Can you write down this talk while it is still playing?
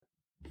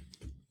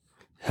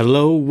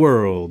Hello,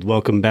 world.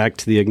 Welcome back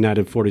to the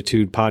Ignited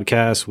Fortitude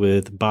podcast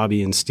with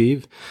Bobby and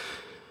Steve.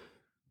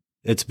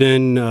 It's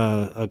been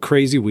a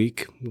crazy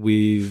week.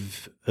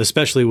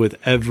 Especially with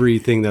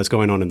everything that's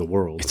going on in the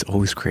world. It's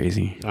always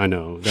crazy. I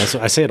know.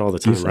 I say it all the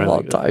time, It's right? a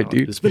long time,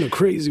 dude. It's been a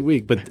crazy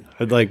week, but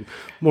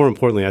more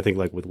importantly, I think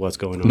with what's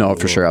going on. No,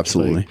 for sure.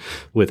 Absolutely.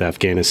 With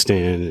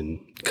Afghanistan and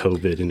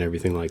COVID and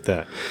everything like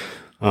that.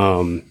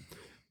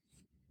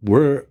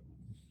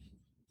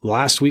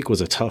 Last week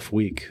was a tough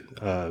week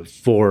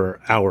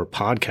for our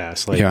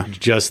podcast.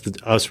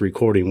 Just us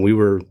recording, we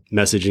were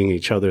messaging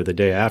each other the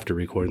day after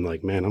recording,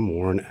 man, I'm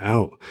worn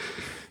out.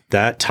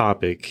 That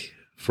topic,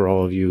 for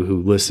all of you who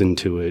listened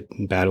to it,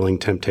 battling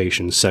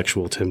temptation,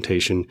 sexual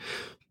temptation,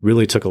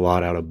 really took a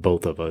lot out of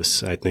both of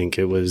us. I think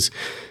it was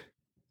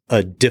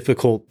a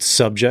difficult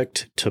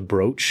subject to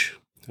broach.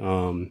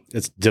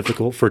 It's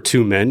difficult for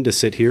two men to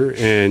sit here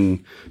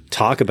and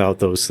talk about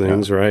those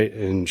things, right?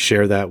 And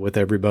share that with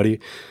everybody.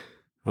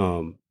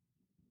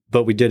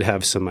 But we did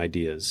have some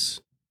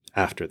ideas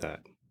after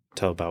that.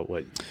 Tell about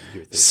what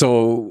you're thinking.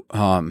 So,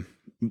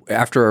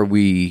 after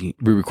we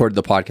recorded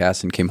the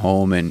podcast and came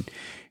home and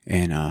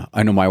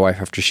I know my wife,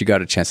 after she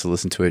got a chance to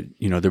listen to it,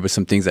 there was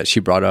some things that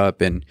she brought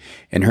up and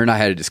her and I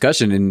had a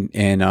discussion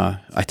and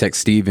I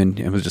text Steve and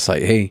was just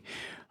like, hey,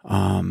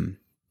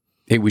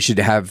 we should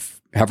have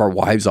our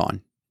wives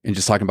on and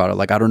just talking about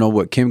it. I don't know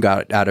what Kim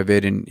got out of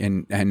it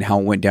and how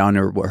it went down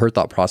or what her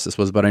thought process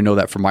was, but I know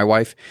that for my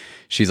wife,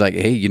 she's like,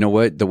 hey, you know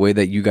what? The way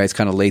that you guys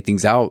kind of lay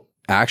things out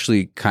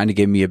actually kind of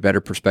gave me a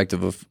better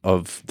perspective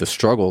of the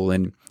struggle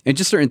and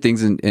just certain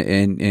things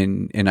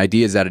and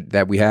ideas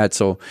that we had.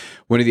 So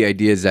one of the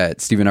ideas that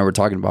Steve and I were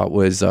talking about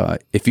was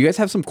if you guys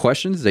have some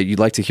questions that you'd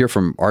like to hear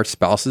from our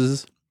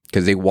spouses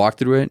because they walked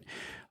through it,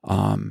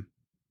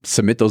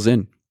 submit those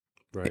in.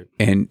 Right.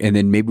 And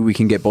then maybe we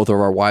can get both of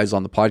our wives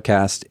on the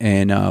podcast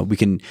and we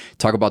can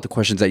talk about the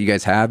questions that you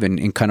guys have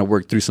and kind of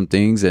work through some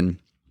things and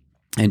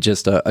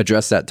just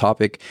address that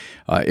topic.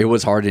 It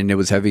was hard and it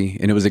was heavy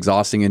and it was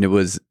exhausting and it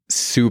was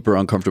super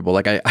uncomfortable.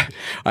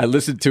 I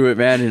listened to it,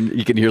 man, and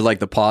you can hear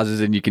the pauses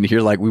and you can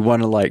hear we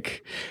want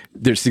to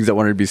there's things that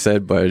wanted to be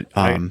said, but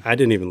I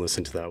didn't even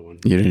listen to that one.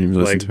 You didn't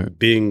even listen to it.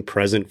 Being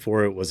present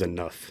for it was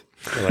enough.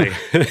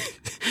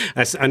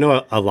 I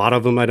know a lot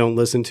of them I don't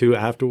listen to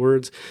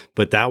afterwards,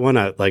 but that one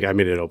I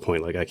made it a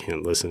point I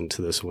can't listen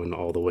to this one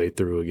all the way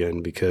through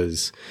again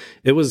because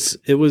it was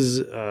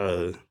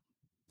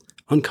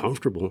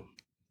uncomfortable.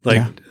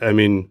 I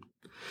mean,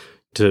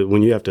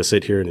 when you have to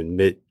sit here and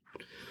admit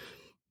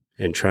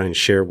and try and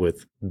share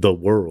with the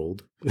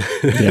world,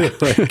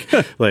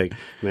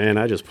 man,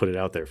 I just put it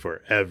out there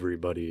for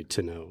everybody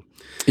to know.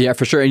 Yeah,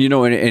 for sure.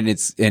 And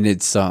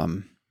it's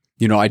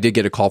I did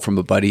get a call from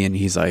a buddy and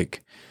he's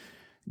like,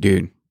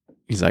 dude,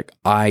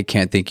 I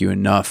can't thank you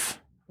enough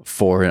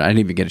for it. I didn't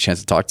even get a chance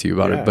to talk to you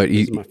about it, but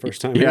this is my first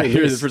time.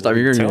 Here's the first time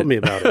you're hearing it. Tell me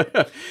about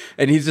it.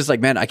 And he's just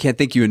like, man, I can't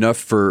thank you enough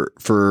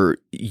for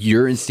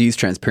your and Steve's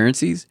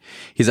transparencies.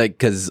 He's like,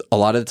 because a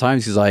lot of the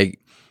times he's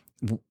like,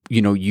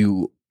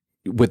 you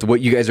with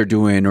what you guys are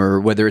doing or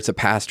whether it's a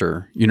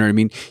pastor, you know what I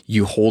mean?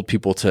 You hold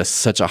people to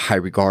such a high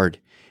regard.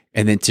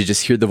 And then to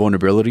just hear the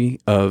vulnerability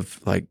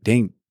of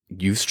dang,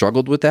 you've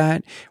struggled with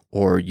that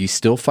or you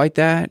still fight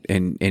that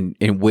and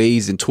in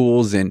ways and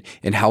tools and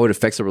how it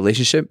affects a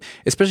relationship,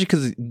 especially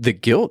because the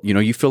guilt,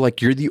 you feel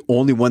like you're the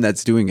only one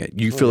that's doing it.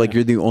 You feel like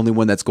you're the only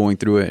one that's going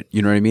through it.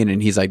 You know what I mean?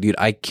 And he's like, dude,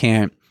 I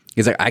can't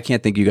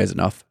thank you guys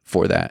enough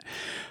for that.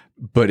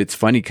 But it's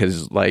funny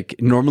because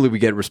normally we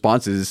get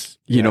responses,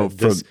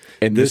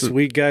 this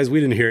week, guys, we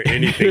didn't hear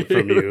anything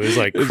from you. It was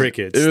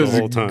crickets the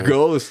whole time.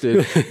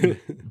 Ghosted.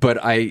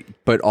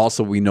 but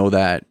also we know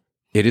that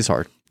it is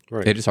hard.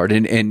 Right. It is hard.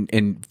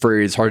 And for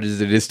as hard as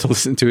it is to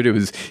listen to it, it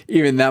was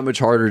even that much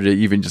harder to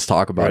even just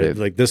talk about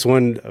it. This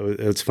one,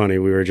 it's funny.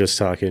 We were just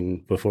talking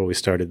before we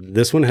started.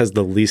 This one has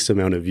the least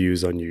amount of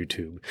views on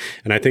YouTube.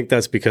 And I think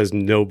that's because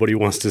nobody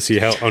wants to see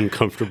how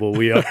uncomfortable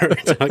we are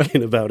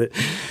talking about it.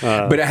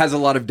 But it has a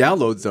lot of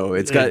downloads though.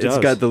 It's got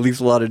the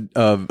least a lot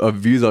of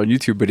views on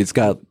YouTube, but it's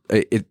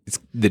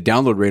the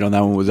download rate on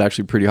that one was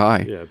actually pretty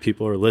high. Yeah.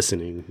 People are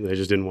listening. They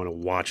just didn't want to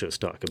watch us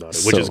talk about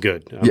it, which is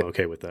good. I'm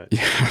okay with that.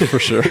 Yeah, for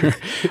sure.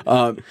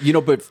 But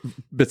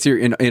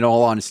in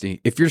all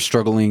honesty, if you're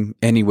struggling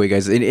anyway,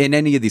 guys, in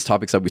any of these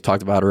topics that we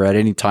talked about, or at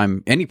any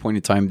time, any point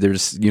in time,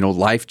 there's,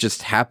 life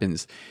just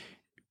happens.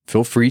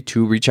 Feel free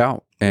to reach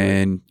out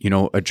and,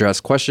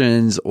 address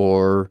questions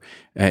or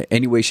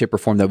any way, shape or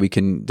form that we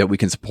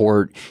can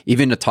support.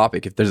 Even a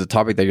topic, if there's a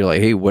topic that you're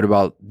like, hey, what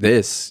about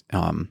this?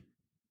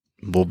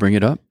 We'll bring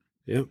it up.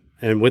 Yeah.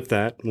 And with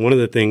that, one of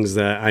the things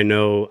that I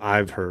know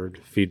I've heard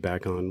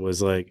feedback on was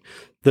the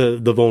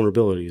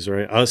vulnerabilities,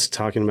 right? Us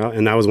talking about,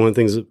 and that was one of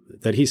the things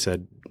that he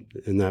said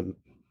in that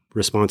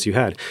response you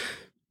had,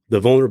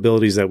 the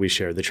vulnerabilities that we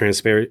share, the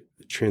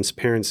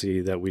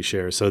transparency that we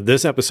share. So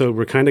this episode,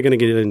 we're kind of going to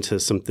get into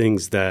some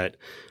things that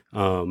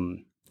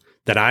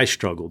I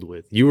struggled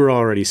with. You were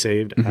already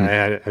saved.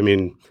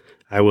 Mm-hmm.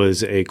 I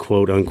was a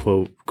quote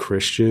unquote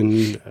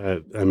Christian.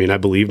 I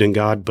believed in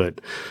God,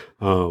 but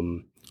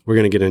we're we're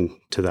going to get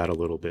into that a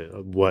little bit,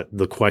 of what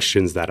the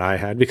questions that I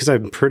had, because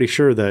I'm pretty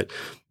sure that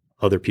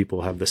other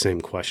people have the same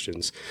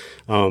questions.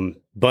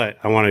 But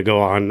I want to go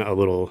on a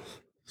little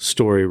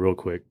story real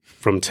quick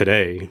from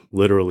today,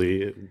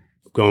 literally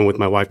going with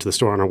my wife to the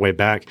store on our way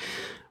back.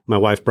 My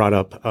wife brought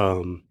up,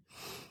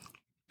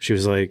 she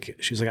was like,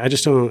 I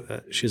just don't,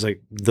 she's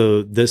like,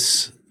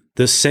 this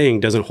saying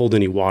doesn't hold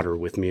any water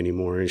with me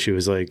anymore. And she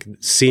was like,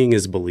 seeing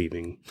is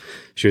believing.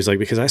 She was like,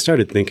 because I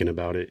started thinking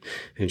about it.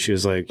 And she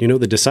was like,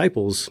 the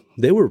disciples,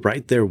 they were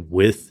right there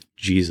with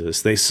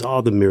Jesus. They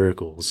saw the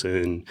miracles,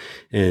 and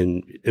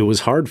it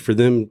was hard for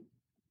them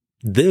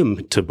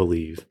to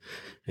believe.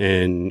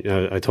 And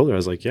I told her, I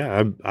was like,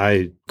 yeah,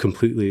 I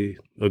completely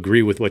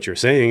agree with what you're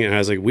saying. And I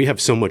was like, we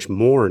have so much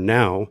more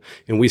now,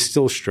 and we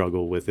still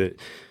struggle with it.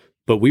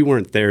 But we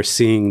weren't there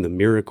seeing the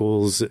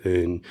miracles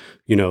and,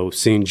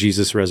 seeing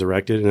Jesus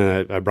resurrected.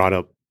 And I brought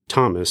up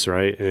Thomas,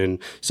 right? And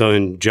so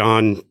in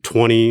John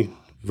 20,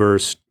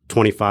 verse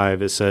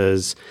 25, it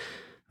says,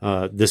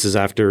 this is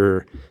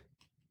after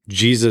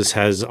Jesus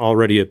has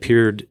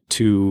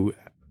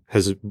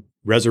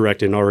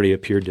resurrected and already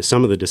appeared to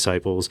some of the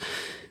disciples.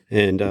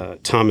 And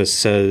Thomas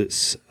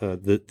says,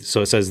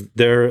 so it says,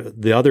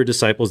 the other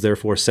disciples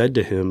therefore said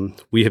to him,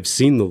 we have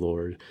seen the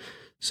Lord.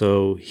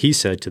 So he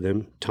said to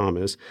them,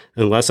 Thomas,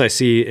 unless I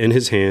see in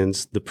his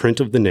hands the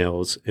print of the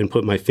nails, and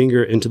put my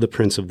finger into the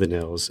prints of the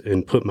nails,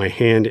 and put my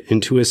hand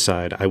into his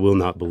side, I will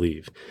not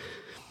believe.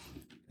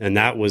 And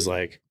that was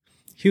like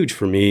huge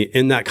for me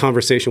in that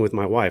conversation with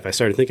my wife. I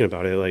started thinking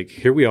about it, like,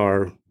 here we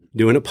are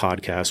doing a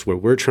podcast where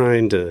we're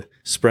trying to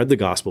spread the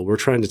gospel. We're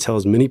trying to tell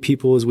as many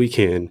people as we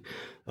can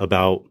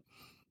about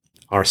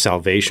our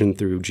salvation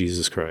through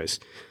Jesus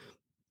Christ.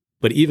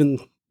 But even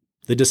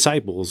the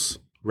disciples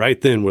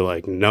right then were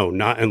like, no,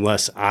 not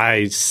unless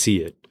I see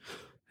it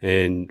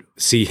and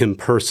see him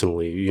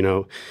personally,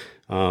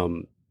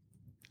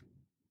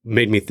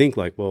 made me think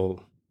like,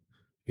 well,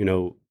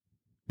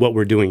 what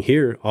we're doing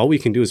here, all we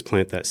can do is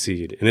plant that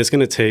seed. And it's going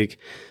to take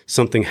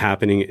something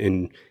happening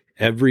in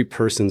every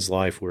person's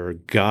life where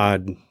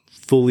God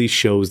fully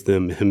shows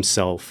them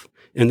himself,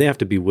 and they have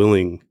to be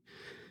willing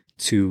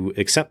to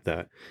accept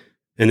that.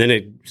 And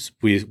then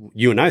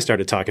you and I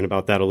started talking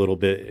about that a little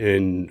bit,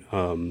 and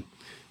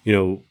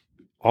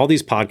all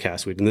these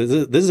podcasts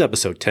this is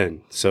episode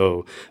 10.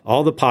 So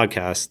all the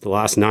podcasts, the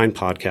last 9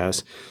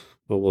 podcasts,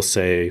 well, we'll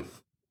say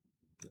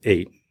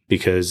 8,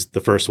 because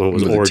the first one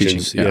was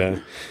Origins.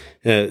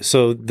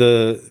 So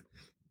the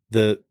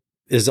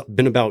has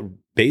been about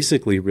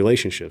basically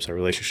relationships, our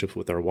relationships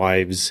with our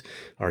wives,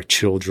 our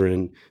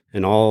children,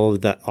 and all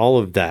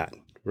of that,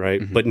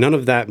 right? Mm-hmm. But none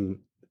of that,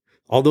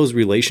 all those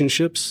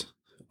relationships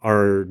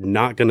are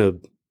not going to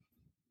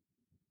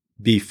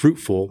be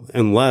fruitful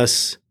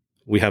unless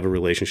we have a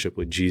relationship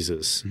with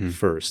Jesus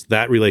first.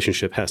 That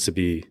relationship has to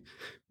be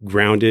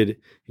grounded.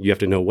 You have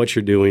to know what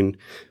you're doing.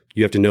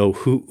 You have to know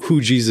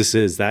who Jesus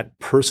is, that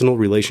personal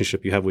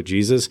relationship you have with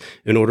Jesus,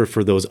 in order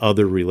for those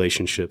other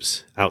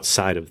relationships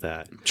outside of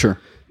that. Sure.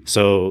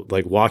 So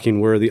like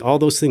walking worthy, all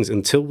those things,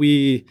 until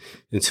we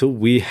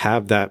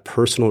have that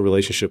personal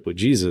relationship with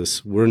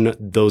Jesus,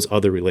 those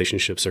other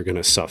relationships are going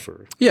to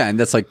suffer. Yeah. And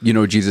that's like,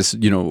 Jesus,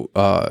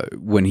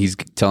 when he's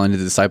telling the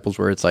disciples,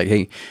 where it's like,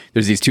 hey,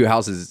 there's these 2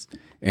 houses,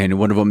 and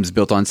one of them is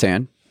built on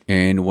sand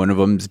and one of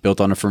them is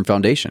built on a firm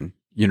foundation.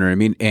 You know what I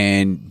mean?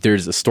 And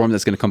there's a storm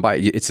that's going to come by.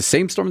 It's the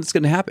same storm that's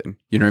going to happen.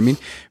 You know what I mean?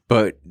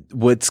 But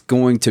what's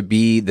going to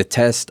be the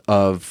test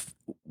of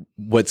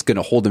what's going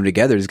to hold them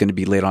together is going to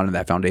be laid on in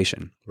that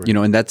foundation. Right.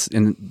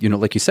 And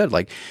like you said,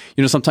 like,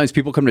 sometimes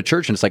people come to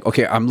church and it's like,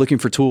 okay, I'm looking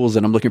for tools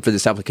and I'm looking for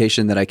this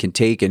application that I can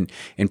take and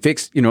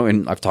fix,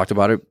 and I've talked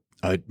about it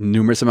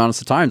numerous amounts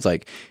of times.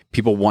 Like,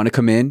 people want to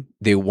come in,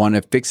 they want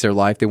to fix their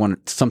life, they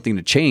want something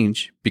to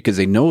change because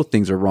they know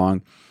things are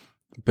wrong,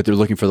 but they're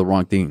looking for the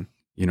wrong thing.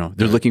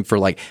 They're looking for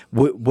like,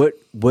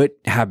 what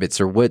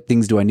habits or what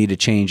things do I need to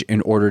change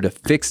in order to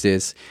fix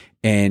this?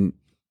 And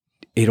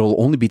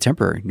it'll only be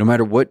temporary. No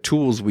matter what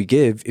tools we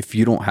give, if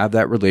you don't have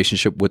that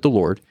relationship with the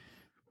Lord,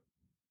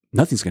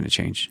 nothing's going to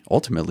change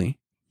ultimately,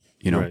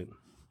 Right.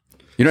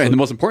 And the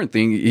most important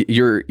thing,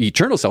 your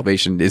eternal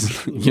salvation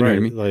is, you know what I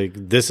mean? Like,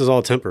 this is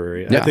all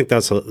temporary. Yeah. I think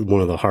that's one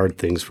of the hard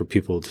things for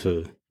people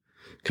to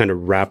kind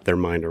of wrap their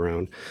mind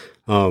around.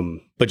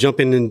 But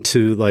jumping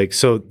into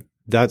so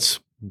that's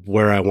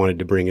where I wanted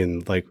to bring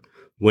in, like,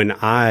 when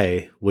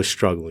I was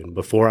struggling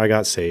before I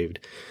got saved,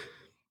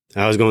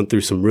 I was going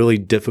through some really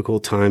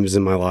difficult times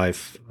in my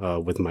life,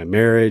 with my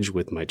marriage,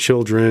 with my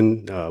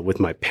children,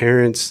 with my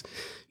parents,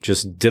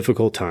 just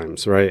difficult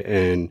times. Right.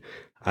 And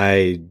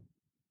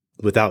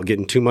without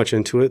getting too much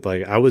into it,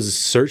 like, I was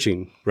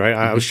searching, right?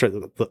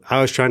 Mm-hmm.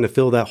 I was trying to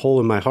fill that hole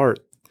in my heart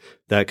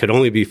that could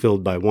only be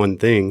filled by one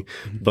thing.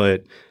 Mm-hmm.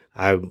 But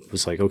I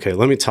was like, okay,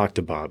 let me talk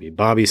to Bobby.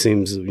 Bobby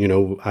seems,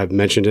 I've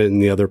mentioned it in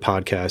the other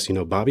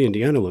podcast, Bobby and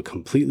Deanna look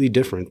completely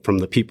different from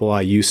the people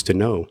I used to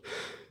know.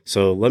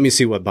 So let me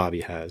see what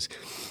Bobby has.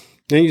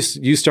 And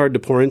you started to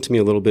pour into me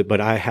a little bit,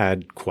 but I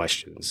had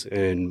questions.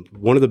 And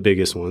one of the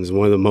biggest ones,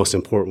 one of the most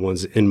important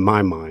ones in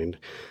my mind,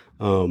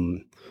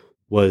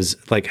 was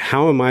like,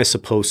 how am I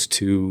supposed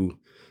to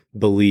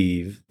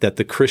believe that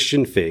the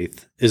Christian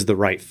faith is the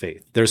right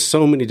faith? There's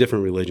so many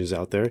different religions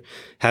out there.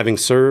 Having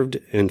served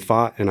and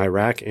fought in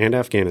Iraq and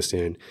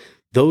Afghanistan,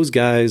 those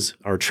guys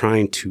are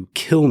trying to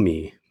kill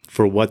me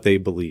for what they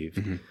believe.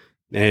 Mm-hmm.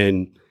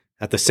 And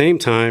at the same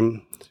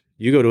time,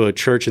 you go to a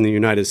church in the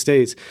United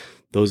States,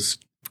 those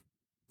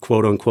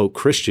quote unquote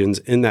Christians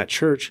in that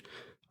church,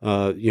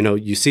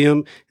 you see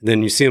them, and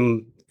then you see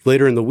them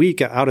later in the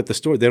week out at the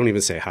store. They don't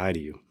even say hi to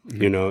you,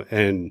 mm-hmm.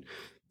 And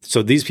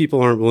so these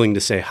people aren't willing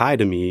to say hi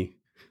to me,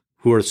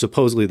 who are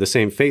supposedly the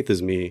same faith as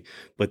me,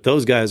 but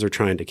those guys are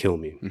trying to kill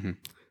me. Mm-hmm.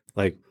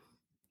 Like,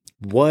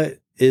 what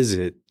is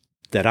it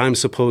that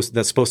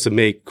that's supposed to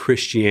make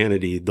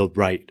Christianity the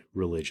right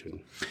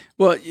religion?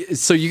 Well,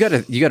 so you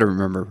gotta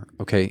remember,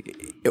 okay,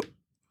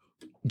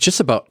 just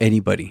about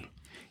anybody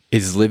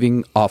is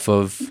living off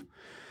of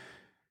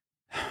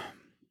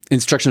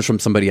instructions from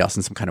somebody else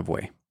in some kind of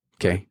way.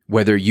 Okay,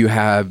 whether you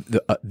have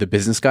the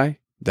business guy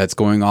that's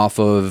going off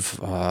of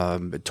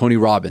Tony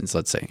Robbins,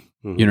 let's say,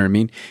 mm-hmm. you know what I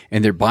mean,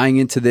 and they're buying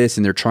into this,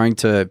 and they're trying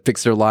to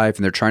fix their life,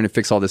 and they're trying to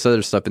fix all this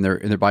other stuff, and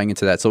they're buying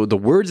into that. So the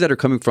words that are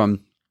coming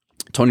from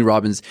Tony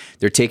Robbins,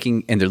 they're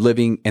taking and they're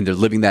living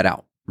that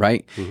out,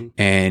 right? Mm-hmm.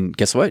 And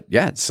guess what?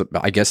 Yeah,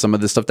 I guess some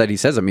of the stuff that he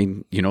says, I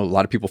mean, a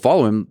lot of people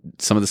follow him.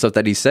 Some of the stuff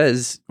that he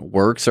says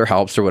works or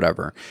helps or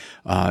whatever.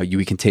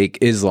 We can take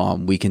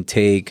Islam, we can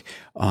take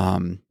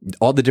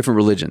all the different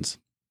religions.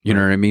 You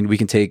know what I mean? We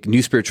can take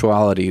new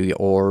spirituality,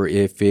 or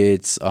if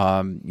it's,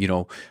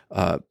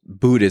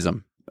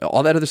 Buddhism,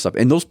 all that other stuff.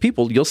 And those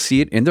people, you'll see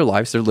it in their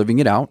lives. They're living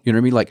it out. You know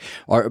what I mean? Like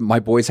my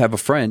boys have a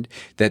friend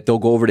that they'll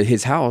go over to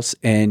his house,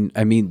 and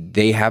I mean,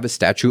 they have a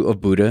statue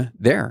of Buddha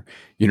there.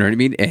 You know what I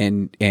mean?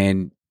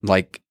 And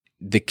like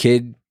the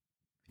kid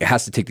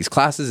has to take these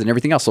classes and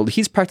everything else. So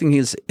he's practicing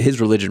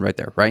his religion right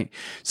there, right?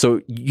 So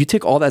you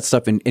take all that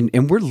stuff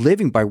and we're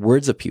living by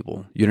words of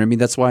people. You know what I mean?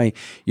 That's why,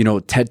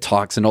 TED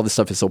Talks and all this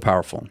stuff is so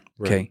powerful.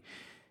 Okay. Right.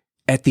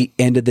 At the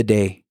end of the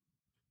day,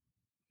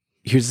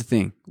 here's the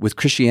thing. With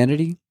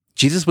Christianity,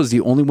 Jesus was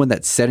the only one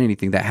that said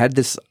anything, that had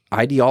this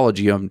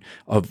ideology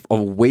of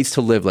ways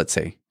to live, let's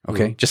say.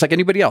 Okay. Mm-hmm. Just like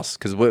anybody else,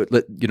 because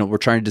we're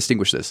trying to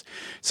distinguish this.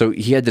 So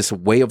he had this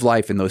way of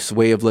life and this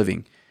way of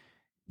living.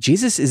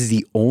 Jesus is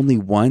the only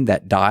one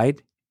that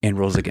died and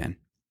rose again.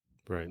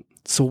 Right.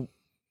 So,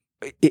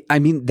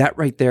 that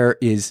right there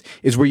is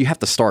where you have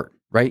to start,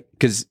 right?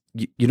 Because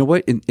you know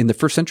what? In the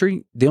first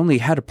century, they only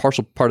had a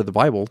partial part of the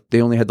Bible.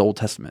 They only had the Old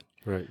Testament.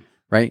 Right.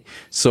 Right.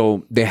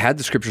 So they had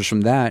the scriptures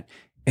from that,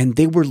 and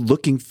they were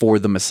looking for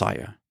the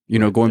Messiah.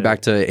 Going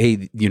back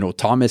to,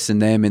 Thomas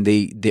and them, and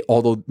they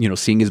although,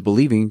 seeing is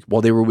believing,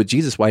 while they were with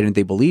Jesus, why didn't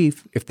they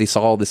believe if they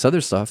saw all this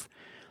other stuff?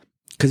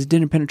 Because it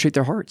didn't penetrate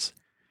their hearts.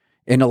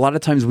 And a lot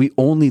of times we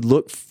only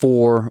look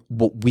for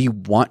what we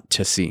want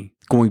to see,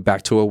 going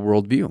back to a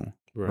worldview,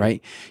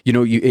 right?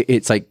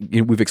 It's like,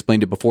 we've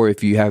explained it before.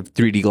 If you have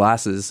 3D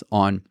glasses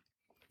on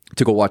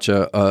to go watch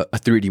a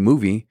 3D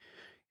movie,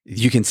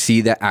 you can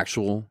see the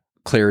actual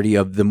clarity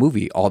of the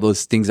movie, all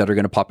those things that are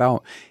going to pop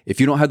out. If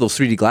you don't have those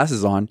 3D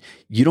glasses on,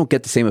 you don't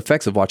get the same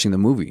effects of watching the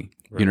movie.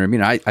 Right. You know what I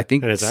mean? I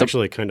think and it's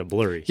actually kind of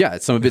blurry. Yeah,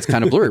 some of it's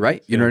kind of blurry,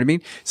 right? You know what I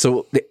mean?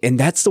 So, and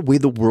that's the way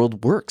the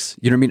world works.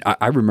 You know what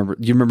I mean?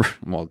 You remember,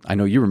 well, I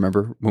know you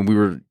remember when we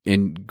were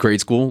in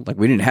grade school, like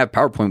we didn't have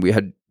PowerPoint, we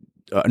had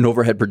an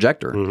overhead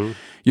projector. Mm-hmm.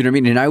 You know what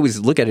I mean? And I always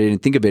look at it and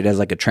think of it as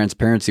like a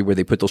transparency, where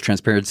they put those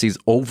transparencies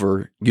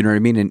over, you know what I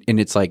mean? And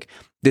it's like,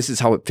 this is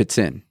how it fits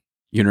in.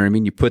 You know what I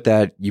mean? You put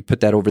that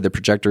over the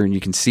projector, and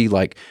you can see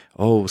like,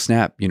 oh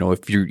snap,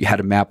 if you had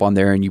a map on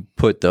there and you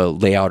put the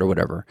layout or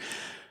whatever.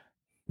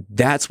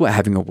 That's what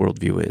having a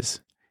worldview is.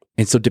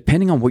 And so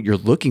depending on what you're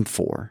looking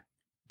for,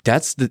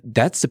 that's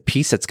the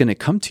piece that's going to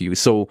come to you.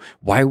 So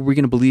why are we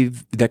going to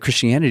believe that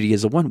Christianity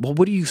is the one? Well,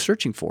 what are you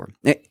searching for?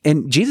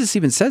 And Jesus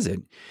even says it.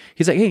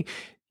 He's like, hey,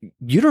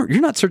 you're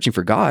not searching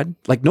for God.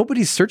 Like,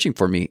 nobody's searching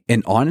for me.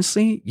 And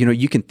honestly,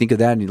 you can think of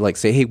that and like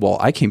say, hey, well,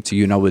 I came to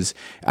you and I was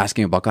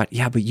asking about God.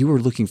 Yeah, but you were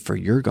looking for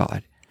your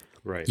God.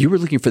 Right. You were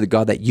looking for the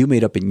God that you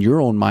made up in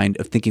your own mind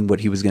of thinking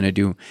what he was going to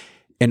do.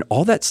 And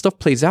all that stuff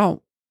plays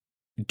out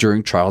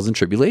during trials and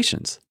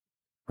tribulations,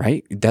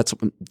 right? That's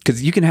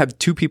because you can have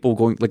two people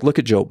going, like, look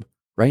at Job,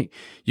 right?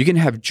 You can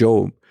have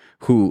Job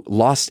who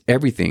lost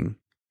everything.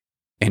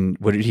 And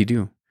what did he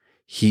do?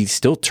 He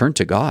still turned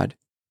to God.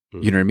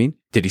 You know what I mean?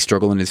 Did he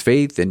struggle in his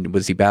faith, and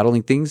was he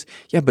battling things?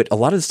 Yeah, but a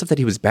lot of the stuff that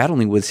he was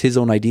battling was his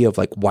own idea of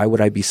like, why would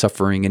I be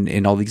suffering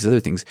and all these other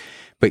things?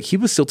 But he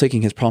was still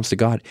taking his problems to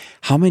God.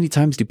 How many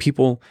times do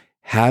people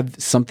have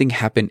something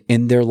happen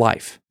in their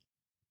life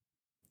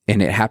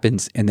and it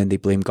happens and then they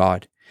blame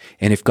God?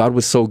 And if God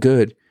was so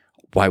good,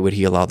 why would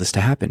he allow this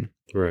to happen?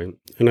 Right.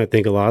 And I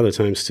think a lot of the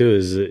times too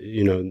is,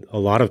 a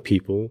lot of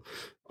people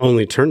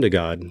only turn to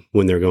God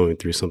when they're going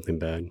through something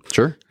bad.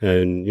 Sure.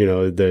 And,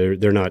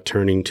 they're not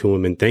turning to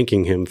him and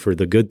thanking him for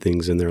the good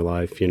things in their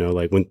life.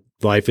 Like when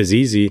life is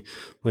easy,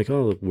 like,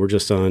 oh, we're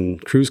just on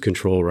cruise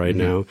control right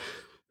now,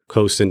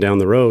 coasting down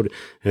the road.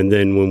 And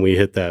then when we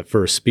hit that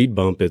first speed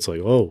bump, it's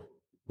like, oh,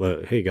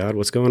 well, hey God,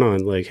 what's going on?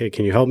 Like, hey,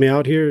 can you help me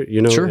out here?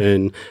 You know, Sure.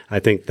 And I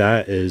think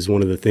that is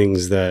one of the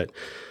things that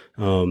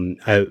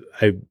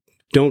I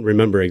don't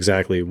remember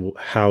exactly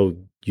how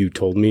you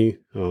told me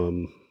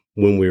when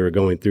we were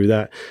going through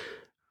that,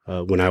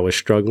 when I was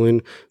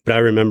struggling, but I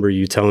remember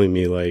you telling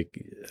me like,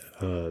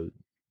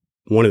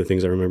 one of the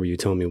things I remember you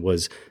telling me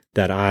was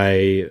that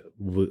I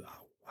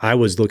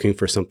was looking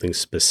for something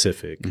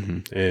specific.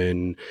 Mm-hmm.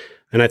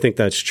 And I think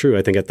that's true.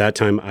 I think at that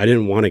time I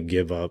didn't want to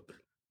give up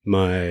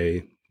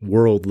my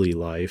worldly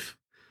life.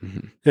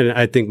 Mm-hmm. And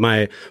I think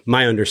my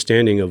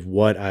understanding of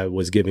what I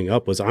was giving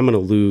up was I'm going to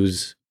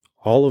lose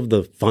all of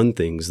the fun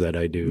things that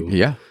I do.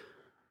 Yeah.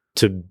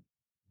 To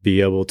be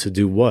able to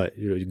do what?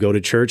 You go to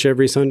church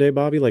every Sunday,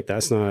 Bobby? Like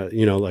that's not,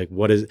 like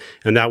what is,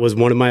 and that was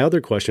one of my other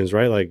questions,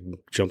 right? Like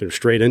jumping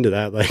straight into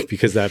that, like,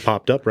 because that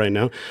popped up right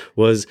now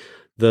was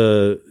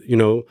the,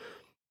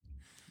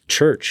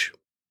 church.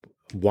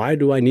 Why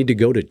do I need to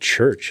go to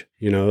church?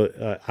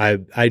 I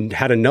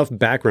had enough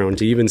background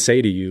to even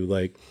say to you,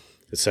 like,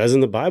 it says in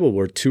the Bible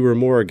where 2 or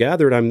more are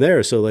gathered, I'm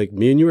there. So like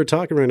me and you are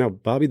talking right now,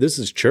 Bobby, this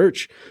is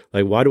church.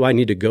 Like, why do I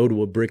need to go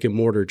to a brick and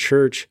mortar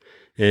church?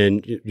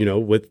 And,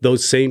 with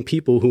those same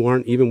people who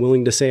aren't even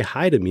willing to say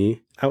hi to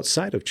me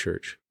outside of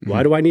church,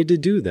 why do I need to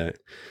do that?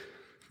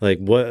 Like,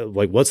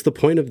 what's the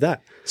point of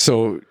that?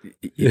 So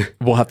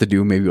we'll have to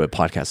do maybe a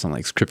podcast on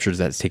like scriptures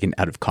that's taken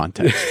out of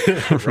context,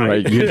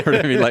 right? You know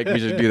what I mean? Like we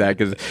should do that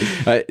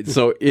because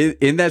so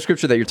in that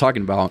scripture that you're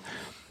talking about,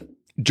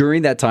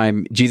 during that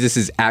time, Jesus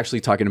is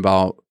actually talking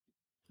about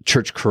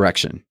church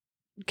correction.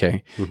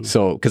 Okay. Mm-hmm.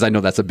 So, because I know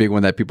that's a big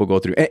one that people go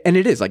through. And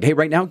it is like, hey,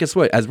 right now, guess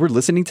what? As we're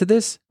listening to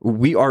this,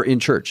 we are in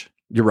church.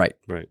 You're right.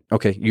 Right.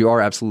 Okay. You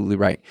are absolutely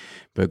right.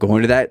 But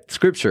going to that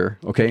scripture,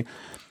 okay,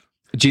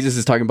 Jesus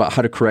is talking about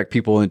how to correct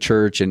people in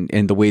church and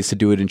the ways to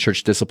do it in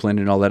church discipline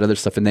and all that other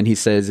stuff. And then he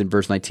says in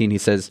verse 19, he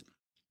says,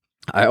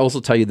 I also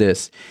tell you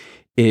this,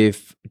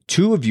 if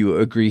 2 of you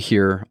agree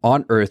here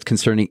on earth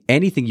concerning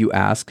anything you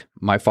ask,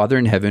 my Father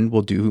in heaven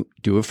will do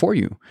it for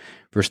you.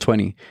 Verse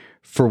 20,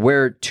 for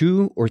where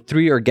 2 or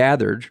 3 are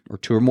gathered, or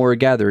 2 or more are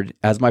gathered,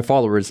 as my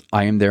followers,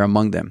 I am there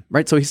among them.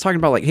 Right? So he's talking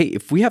about like, hey,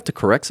 if we have to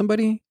correct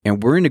somebody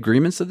and we're in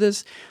agreements of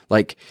this,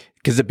 like,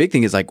 because the big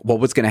thing is like, well,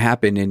 what's going to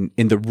happen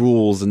in the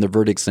rules and the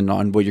verdicts and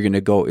on what you're going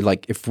to go.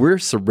 Like, if we're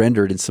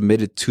surrendered and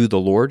submitted to the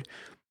Lord,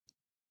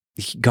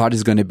 God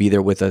is going to be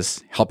there with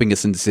us, helping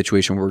us in the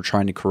situation where we're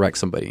trying to correct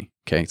somebody.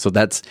 Okay, so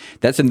that's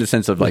in the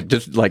sense of like,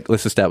 just like,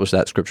 let's establish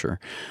that scripture.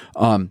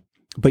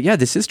 But yeah,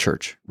 this is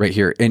church right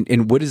here.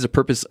 And what is the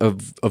purpose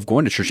of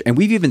going to church? And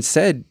we've even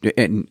said,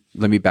 and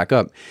let me back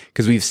up,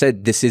 because we've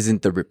said this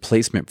isn't the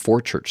replacement for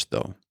church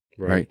though.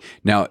 Right.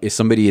 Now, if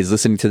somebody is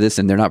listening to this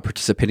and they're not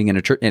participating in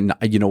a church, and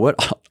you know what,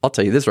 I'll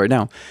tell you this right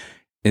now,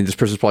 and this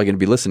person's probably going to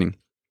be listening.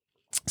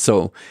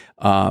 So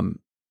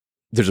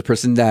there's a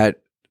person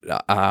that,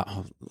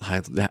 I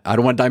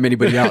don't want to dime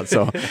anybody out.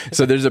 So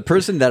there's a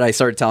person that I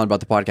started telling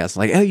about the podcast.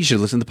 Like, hey, you should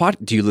listen to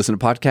do you listen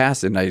to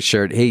podcasts? And I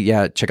shared, hey,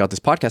 yeah, check out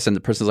this podcast. And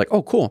the person's like,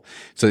 oh, cool.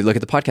 So they look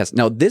at the podcast.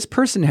 Now, this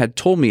person had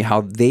told me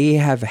how they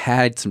have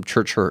had some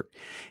church hurt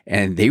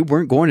and they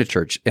weren't going to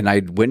church. And I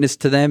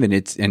witnessed to them, and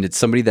it's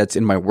somebody that's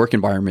in my work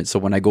environment. So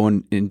when I go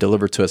and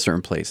deliver to a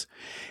certain place,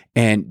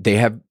 and they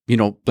have,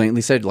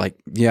 blatantly said like,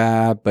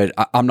 yeah, but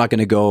I'm not going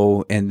to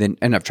go. And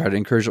I've tried to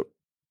encourage,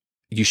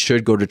 you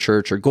should go to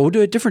church or go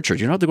to a different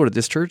church. You don't have to go to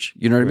this church.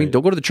 You know what I mean?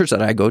 Don't go to the church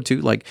that I go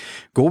to. Like,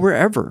 go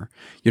wherever.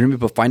 You know what I mean?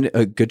 But find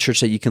a good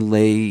church that you can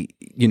lay,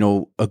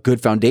 a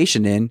good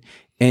foundation in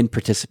and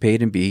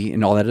participate and be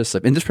and all that other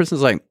stuff. And this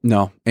person's like,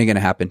 no, ain't going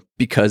to happen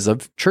because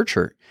of church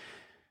hurt.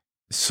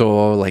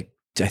 So like,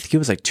 I think it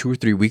was like 2 or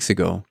 3 weeks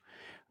ago,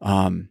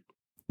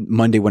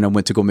 Monday when I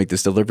went to go make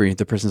this delivery,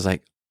 the person's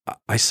like,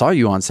 I saw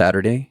you on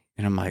Saturday.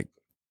 And I'm like,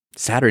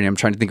 Saturday? I'm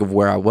trying to think of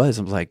where I was.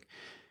 I'm like,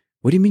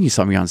 what do you mean you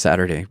saw me on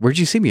Saturday? Where'd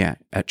you see me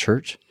at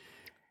church?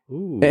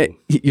 Ooh.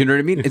 You know what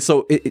I mean? And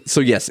so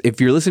yes,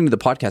 if you're listening to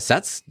the podcast,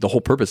 that's the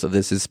whole purpose of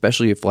this,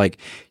 especially if like,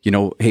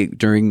 hey,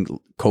 during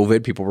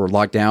COVID, people were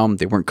locked down,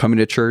 they weren't coming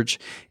to church,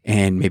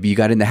 and maybe you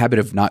got in the habit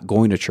of not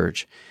going to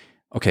church.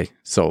 Okay,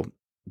 so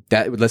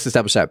let's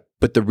establish that.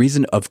 But the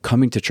reason of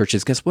coming to church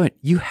is, guess what?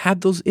 You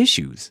have those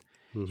issues.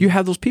 Mm-hmm. You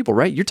have those people,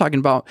 right? You're talking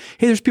about,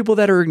 hey, there's people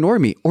that are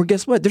ignoring me. Or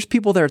guess what? There's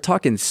people that are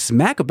talking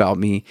smack about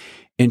me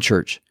in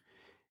church.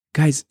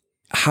 Guys,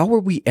 how are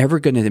we ever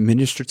going to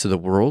minister to the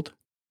world,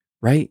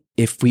 right,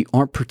 if we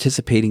aren't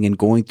participating in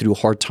going through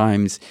hard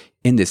times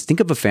in this? Think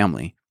of a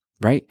family,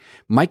 right?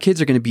 My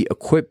kids are going to be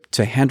equipped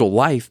to handle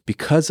life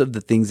because of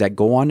the things that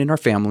go on in our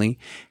family,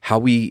 how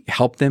we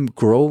help them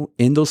grow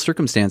in those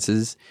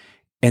circumstances.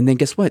 And then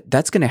guess what?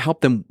 That's going to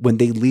help them when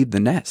they leave the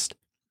nest.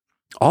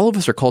 All of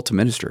us are called to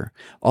minister.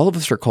 All of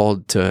us are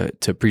called to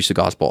preach the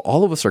gospel.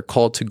 All of us are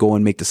called to go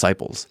and make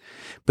disciples.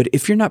 But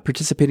if you're not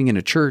participating in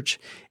a church,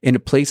 in a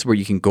place where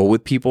you can go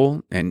with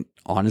people, and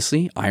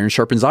honestly, iron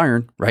sharpens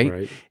iron,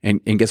 right?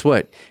 And guess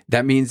what?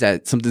 That means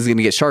that something's going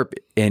to get sharp,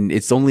 and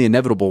it's only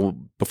inevitable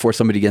before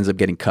somebody ends up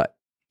getting cut.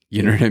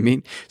 You know what I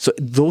mean? So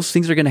those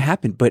things are going to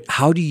happen. But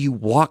how do you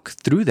walk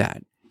through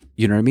that?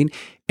 You know what I mean?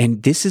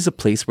 And this is a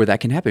place where that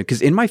can happen.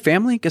 Because in my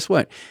family, guess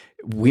what?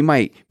 We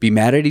might be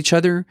mad at each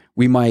other.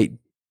 We might,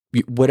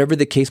 whatever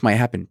the case might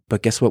happen.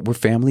 But guess what? We're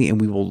family,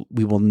 and we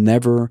will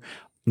never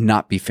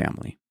not be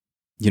family.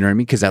 You know what I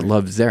mean? Because that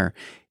love is there.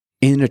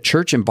 In a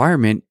church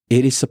environment,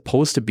 it is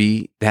supposed to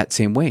be that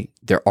same way.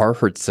 There are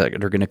hurts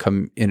that are going to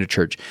come in a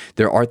church.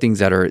 There are things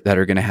that are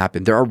going to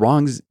happen. There are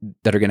wrongs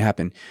that are going to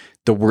happen.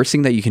 The worst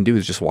thing that you can do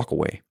is just walk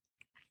away.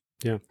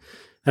 Yeah.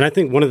 And I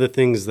think one of the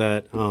things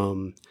that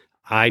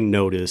I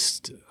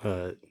noticed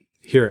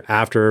here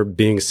after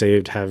being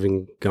saved,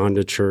 having gone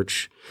to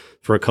church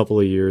for a couple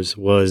of years,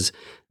 was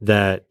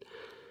that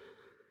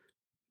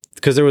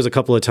because there was a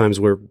couple of times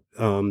where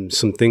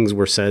some things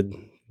were said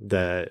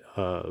that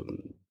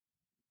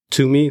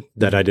to me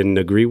that I didn't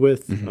agree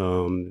with.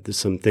 There's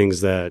some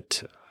things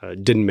that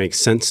didn't make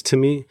sense to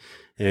me,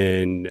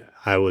 and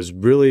I was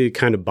really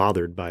kind of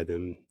bothered by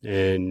them.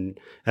 And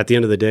at the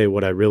end of the day,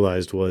 what I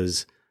realized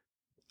was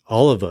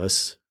all of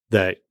us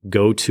that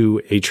go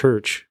to a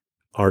church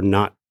are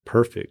not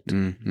perfect.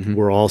 Mm-hmm.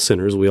 We're all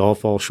sinners. We all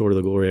fall short of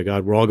the glory of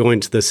God. We're all going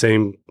to the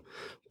same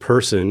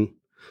person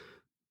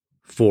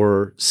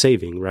for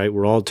saving, right?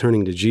 We're all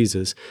turning to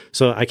Jesus.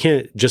 So I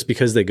can't, just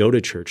because they go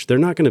to church, they're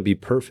not going to be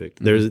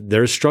perfect. Mm-hmm.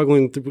 They're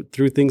struggling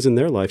through things in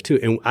their life too.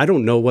 And I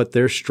don't know what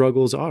their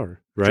struggles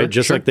are, right?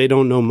 Just like they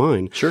don't know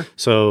mine. Sure.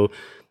 So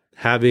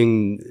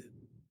having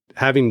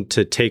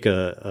to take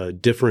a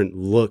different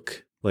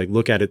look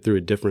at it through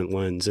a different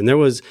lens. And there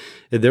was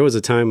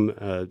a time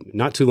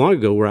not too long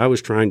ago where I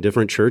was trying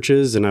different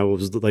churches, and I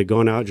was like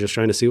going out just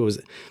trying to see what was,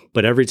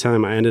 but every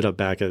time I ended up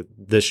back at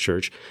this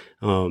church.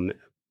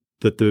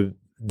 But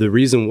the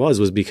reason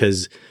was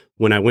because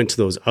when I went to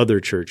those other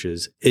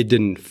churches, it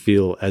didn't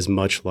feel as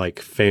much like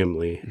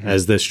family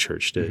as this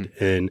church did.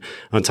 Mm-hmm. And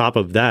on top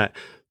of that,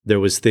 there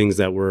was things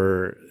that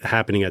were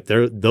happening at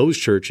those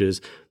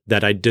churches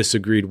that I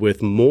disagreed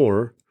with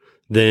more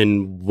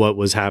than what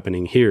was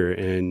happening here.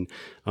 And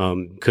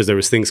because there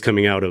was things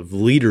coming out of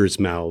leaders'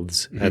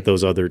 mouths at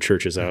those other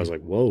churches, I was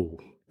like, whoa,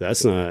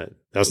 that's not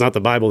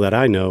the Bible that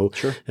I know.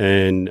 Sure.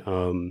 And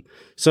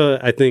so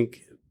I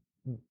think,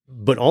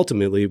 but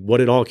ultimately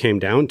what it all came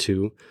down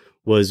to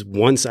was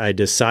once I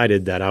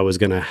decided that I was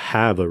going to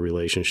have a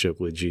relationship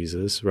with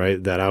Jesus,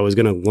 right? That I was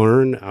going to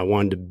learn, I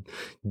wanted to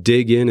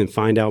dig in and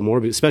find out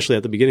more, especially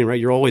at the beginning, right?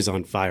 You're always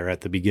on fire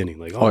at the beginning.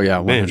 Like, oh yeah,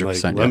 100%, man,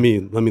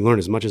 like, let me learn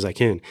as much as I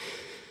can.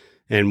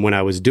 And when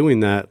I was doing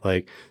that,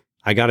 like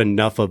I got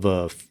enough of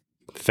a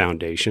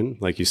foundation,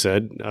 like you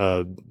said,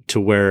 to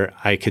where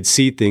I could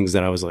see things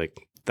that I was like,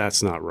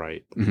 that's not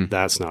right. Mm-hmm.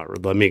 That's not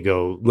right. Let me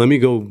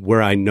go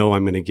where I know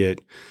I'm going to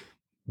get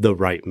the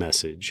right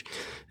message.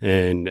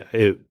 And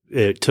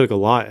it took a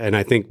lot. And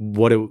I think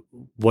what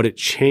it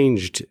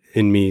changed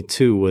in me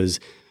too was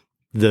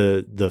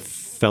the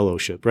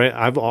fellowship, right?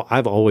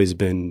 I've always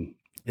been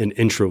an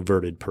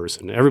introverted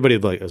person. Everybody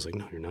I was like,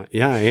 no, you're not.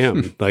 Yeah, I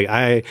am.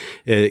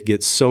 It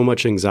gets so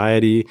much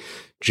anxiety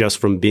just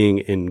from being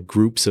in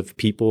groups of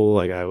people.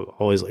 Like I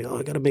always like,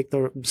 I got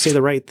to say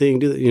the right thing.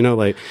 Do that.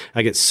 Like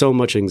I get so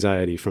much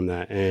anxiety from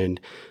that. And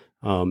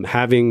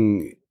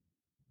having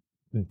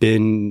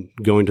been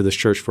going to this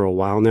church for a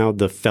while now,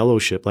 the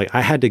fellowship, like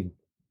I had to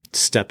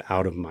step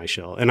out of my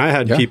shell. And I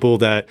had people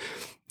that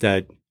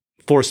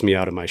forced me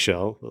out of my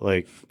shell,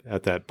 like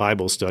at that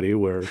Bible study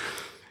where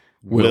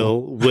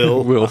Will,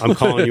 I'm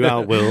calling you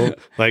out, Will,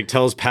 like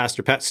tells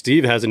Pastor Pat,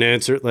 Steve has an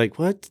answer. Like,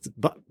 what?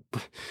 But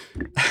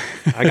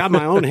I got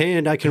my own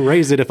hand. I can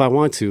raise it if I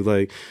want to.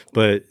 Like,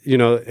 but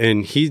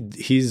and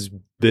he's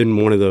been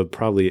one of the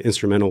probably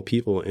instrumental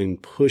people in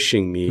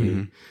pushing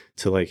me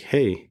to like,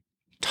 hey,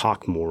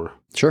 talk more.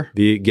 Sure.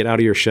 Get out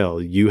of your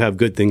shell. You have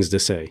good things to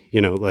say,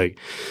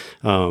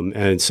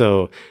 and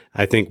so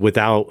I think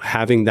without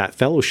having that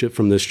fellowship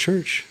from this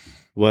church,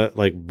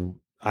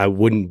 I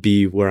wouldn't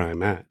be where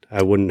I'm at.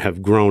 I wouldn't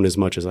have grown as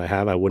much as I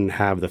have. I wouldn't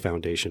have the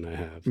foundation I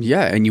have.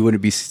 Yeah, and you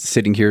wouldn't be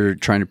sitting here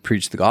trying to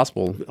preach the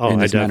gospel. Oh,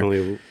 I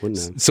definitely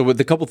wouldn't have. So with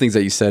the couple things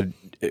that you said,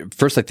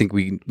 first, I think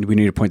we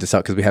need to point this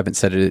out because we haven't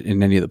said it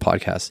in any of the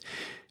podcasts.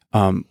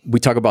 We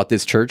talk about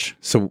this church.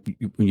 So,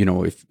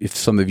 if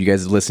some of you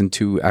guys listen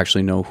to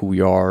actually know who we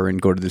are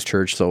and go to this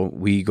church. So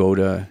we go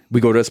to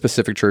a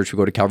specific church. We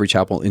go to Calvary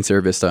Chapel in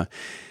Sierra Vista.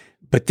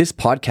 But this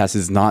podcast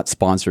is not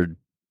sponsored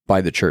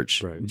by the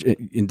church. Right.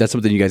 And that's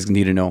something you guys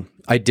need to know.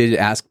 I did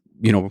ask,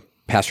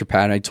 Pastor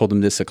Pat, I told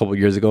him this a couple of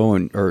years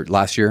ago or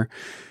last year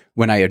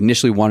when I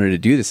initially wanted to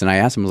do this. And I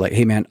asked him, I was like,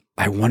 hey man,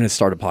 I want to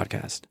start a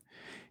podcast.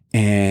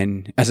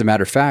 And as a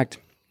matter of fact,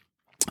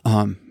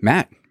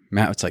 Matt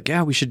was like,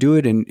 yeah, we should do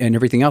it and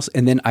everything else.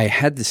 And then I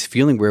had this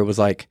feeling where it was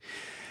like,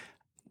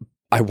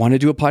 I want to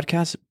do a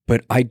podcast,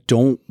 but I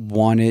don't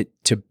want it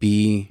to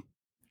be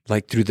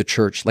like through the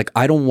church. Like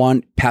I don't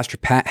want Pastor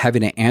Pat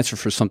having an answer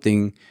for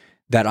something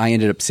that I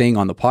ended up saying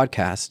on the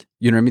podcast.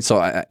 You know what I mean?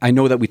 So I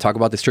know that we talk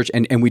about this church,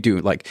 and we do.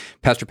 Like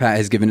Pastor Pat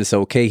has given us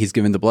okay. He's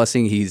given the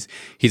blessing. He's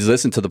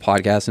listened to the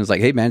podcast and is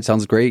like, hey man,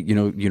 sounds great.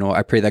 You know,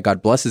 I pray that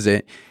God blesses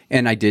it.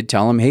 And I did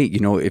tell him, hey,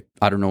 if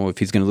I don't know if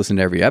he's going to listen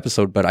to every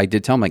episode, but I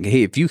did tell him like,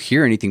 hey, if you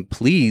hear anything,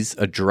 please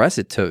address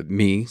it to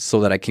me so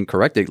that I can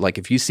correct it. Like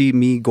if you see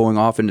me going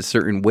off in a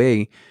certain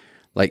way,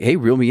 like, hey,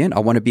 reel me in. I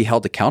want to be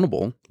held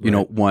accountable. You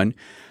know, one.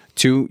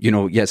 Two,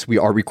 yes, we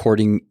are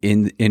recording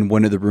in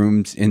one of the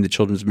rooms in the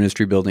children's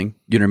ministry building.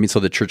 You know what I mean?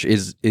 So the church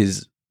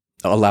is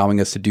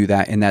allowing us to do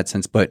that in that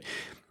sense. But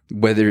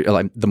whether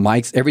like the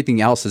mics,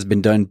 everything else has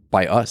been done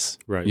by us.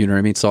 Right. You know what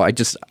I mean? So I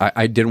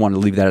didn't want to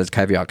leave that as a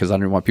caveat because I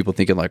didn't want people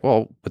thinking like,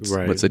 well,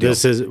 what's the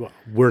deal?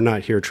 We're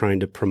not here trying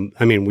to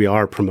we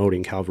are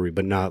promoting Calvary,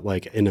 but not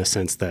like in a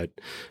sense that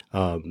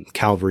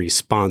Calvary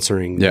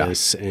sponsoring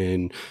this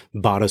and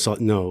bought us all.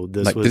 No,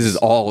 this is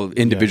all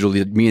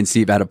individually. Me and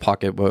Steve out of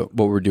pocket what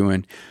we're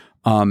doing.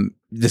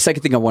 The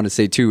second thing I want to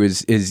say too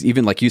is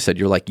even like you said,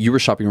 you were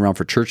shopping around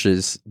for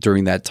churches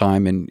during that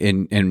time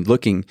and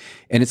looking,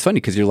 and it's funny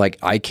because you're like,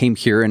 I came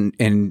here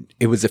and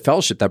it was a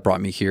fellowship that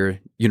brought me here.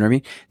 You know what I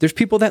mean? There's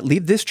people that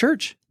leave this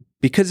church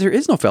because there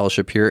is no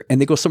fellowship here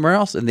and they go somewhere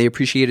else and they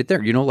appreciate it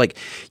there. Like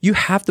you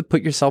have to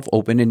put yourself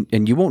open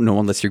and you won't know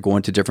unless you're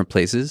going to different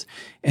places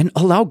and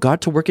allow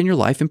God to work in your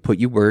life and put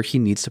you where he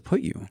needs to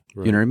put you.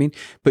 Right. You know what I mean?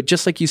 But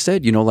just like you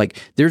said, like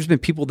there's been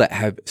people that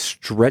have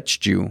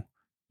stretched you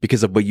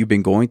because of what you've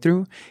been going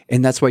through.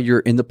 And that's why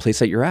you're in the place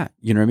that you're at.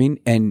 You know what I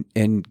mean?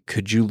 And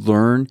could you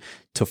learn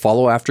to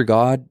follow after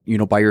God,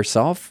 by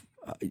yourself?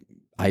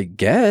 I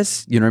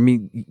guess, you know what I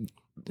mean?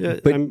 Yeah,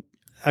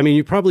 but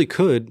you probably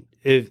could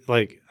if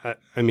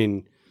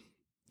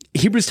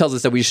Hebrews tells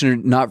us that we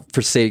should not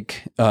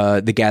forsake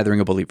the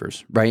gathering of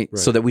believers, right?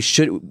 So that we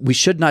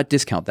should not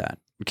discount that.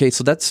 Okay,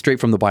 so that's straight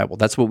from the Bible.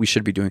 That's what we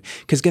should be doing.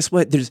 Because guess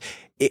what?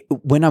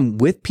 When I'm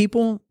with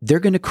people, they're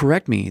going to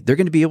correct me. They're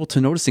going to be able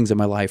to notice things in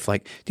my life,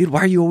 like, dude,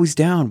 why are you always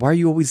down? Why are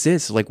you always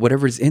this? Like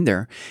whatever's in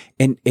there,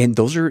 and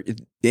those are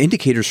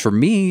indicators for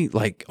me.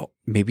 Like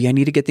maybe I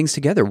need to get things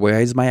together.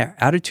 Why is my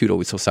attitude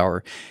always so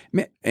sour?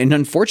 And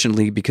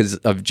unfortunately, because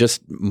of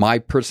just my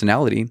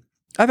personality,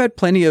 I've had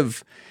plenty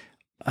of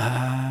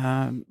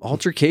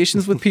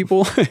altercations with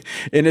people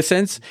in a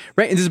sense,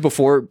 right? And this is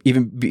before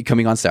even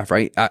becoming on staff,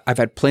 right? I've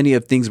had plenty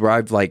of things where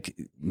I've like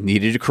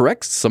needed to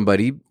correct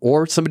somebody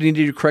or somebody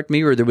needed to correct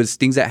me, or there was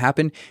things that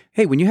happen.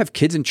 Hey, when you have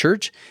kids in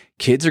church,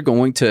 kids are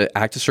going to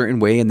act a certain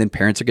way and then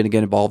parents are going to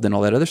get involved in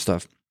all that other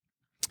stuff.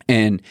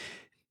 And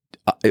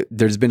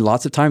there's been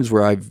lots of times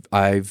where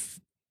I've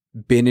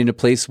been in a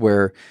place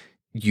where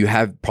you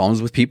have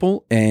problems with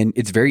people and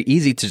it's very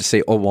easy to just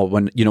say, oh, well,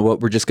 when you know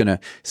what, we're just going to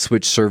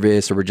switch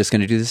service or we're just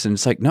going to do this. And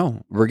it's like,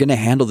 no, we're going to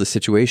handle the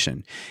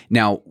situation.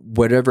 Now,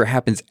 whatever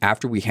happens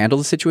after we handle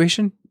the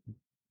situation,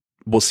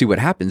 we'll see what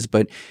happens.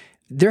 But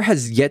there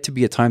has yet to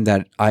be a time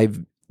that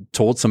I've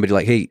told somebody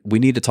like, hey, we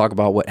need to talk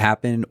about what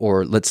happened,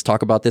 or let's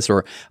talk about this,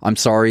 or I'm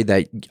sorry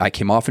that I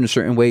came off in a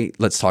certain way.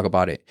 Let's talk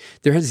about it.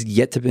 There has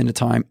yet to been a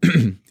time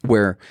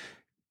where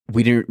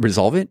we didn't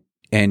resolve it.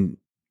 And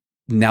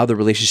now the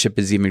relationship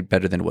is even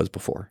better than it was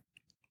before.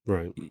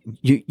 Right.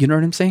 You know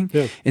what I'm saying?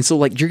 Yeah. And so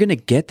like, you're going to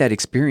get that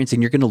experience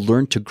and you're going to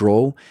learn to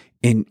grow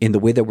in the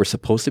way that we're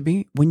supposed to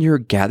be when you're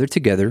gathered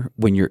together,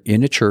 when you're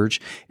in a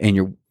church and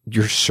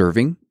you're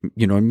serving,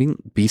 you know what I mean?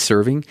 Be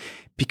serving,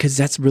 because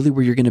that's really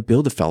where you're going to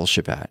build a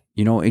fellowship at,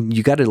 and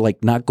you got to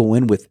like not go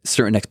in with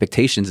certain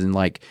expectations and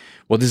like,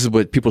 well, this is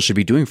what people should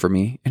be doing for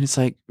me. And it's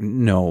like,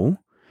 no.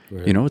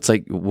 Right. It's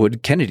like, what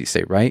did Kennedy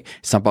say, right?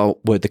 It's not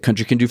about what the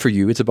country can do for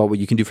you. It's about what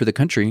you can do for the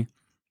country,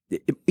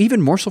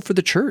 even more so for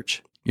the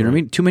church. You know what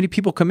I mean? Too many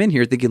people come in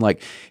here thinking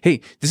like,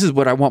 hey, this is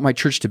what I want my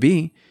church to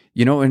be,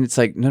 and it's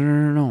like,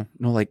 no.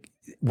 Like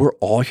we're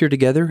all here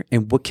together.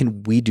 And what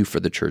can we do for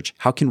the church?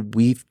 How can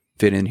we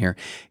fit in here?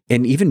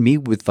 And even me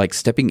with like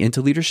stepping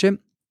into leadership,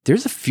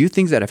 there's a few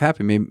things that have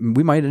happened. Maybe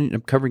we might end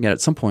up covering it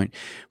at some point,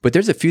 but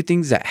there's a few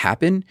things that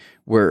happen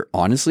where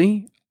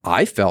honestly,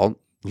 I felt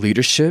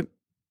leadership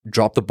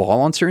drop the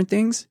ball on certain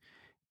things.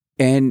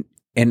 And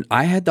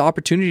I had the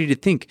opportunity to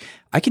think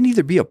I can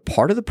either be a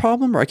part of the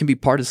problem or I can be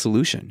part of the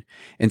solution.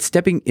 And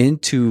stepping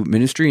into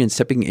ministry and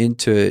stepping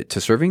into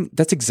serving,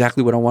 that's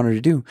exactly what I wanted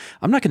to do.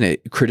 I'm not going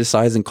to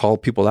criticize and call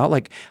people out.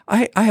 Like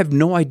I have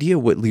no idea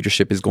what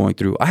leadership is going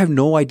through. I have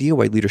no idea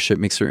why leadership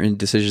makes certain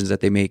decisions that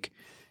they make.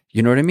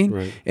 You know what I mean?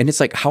 Right. And it's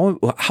like,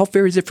 how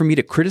fair is it for me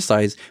to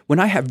criticize when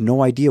I have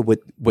no idea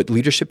what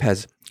leadership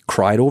has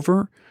cried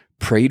over,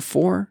 prayed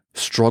for,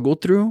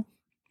 struggled through,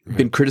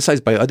 been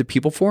criticized by other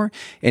people for,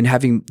 and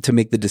having to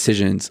make the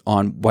decisions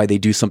on why they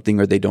do something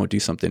or they don't do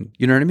something.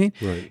 You know what I mean?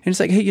 Right. And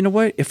it's like, hey, you know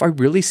what? If I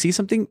really see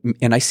something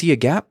and I see a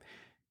gap,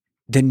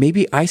 then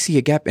maybe I see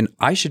a gap and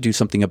I should do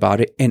something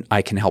about it and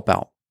I can help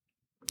out.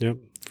 Yep,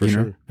 for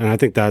sure. And I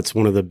think that's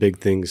one of the big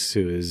things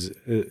too is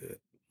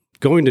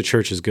going to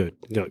church is good.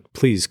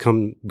 Please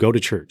go to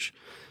church.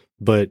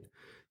 But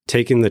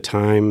taking the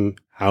time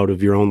out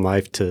of your own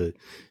life to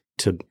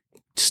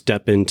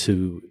step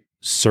into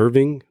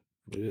serving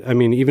I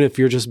mean, even if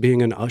you're just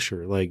being an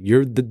usher, like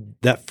you're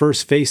that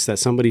first face that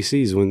somebody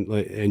sees when,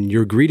 like, and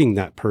you're greeting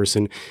that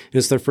person, and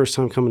it's their first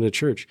time coming to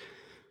church.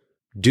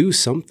 Do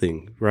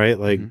something, right?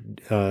 Like,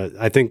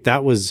 I think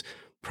that was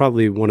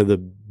probably one of the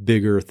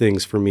bigger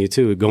things for me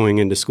too. Going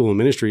into school and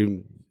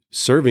ministry,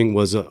 serving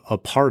was a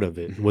part of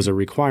it, was a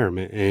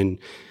requirement, and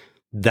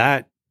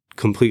that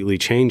completely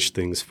changed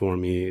things for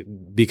me,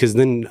 because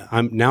then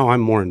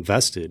I'm more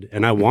invested,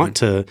 and I want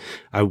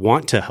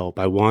to help.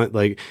 I want,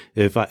 like,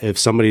 if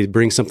somebody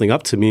brings something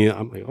up to me,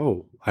 I'm like,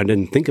 oh, I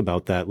didn't think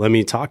about that. Let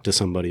me talk to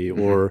somebody.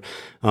 Or,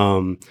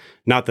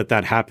 not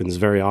that happens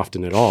very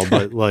often at all,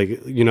 but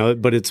like, you know,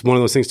 but it's one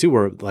of those things too,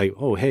 where like,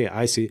 oh, hey,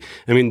 I see.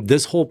 I mean,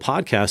 this whole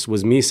podcast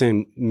was me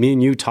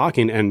and you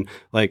talking, and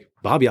like,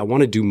 Bobby, I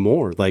want to do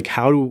more. Like,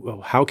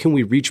 how can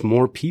we reach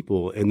more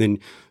people? And then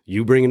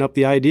you bringing up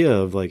the idea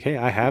of like, hey,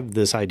 I have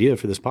this idea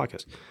for this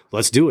podcast.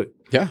 Let's do it.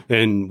 Yeah.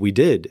 And we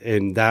did.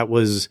 And that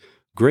was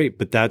great.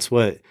 But that's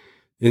what,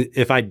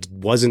 if I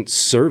wasn't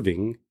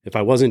serving, if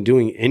I wasn't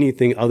doing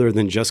anything other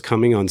than just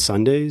coming on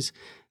Sundays,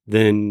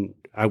 then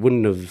I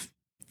wouldn't have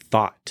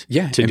thought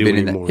to do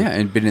anymore.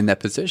 And been in that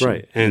position.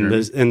 Right.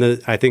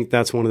 And I think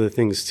that's one of the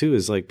things too,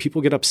 is like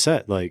people get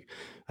upset. Like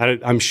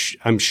I'm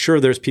sure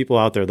there's people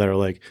out there that are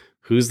like,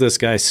 who's this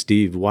guy,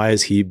 Steve? Why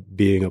is he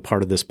being a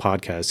part of this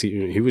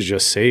podcast? He was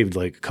just saved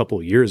like a couple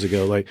of years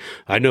ago. Like,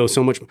 I know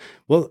so much.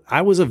 Well,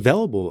 I was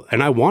available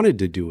and I wanted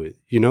to do it.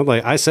 You know,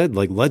 like I said,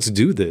 like, let's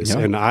do this. Yeah.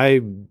 And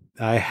I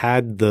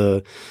had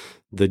the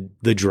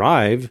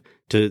drive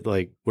to,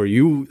 like, where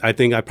I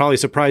think I probably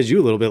surprised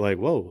you a little bit, like,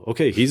 whoa,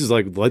 okay, he's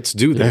like, let's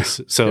do this.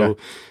 Yeah. So,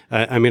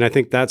 I mean, I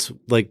think that's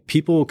like,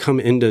 people come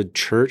into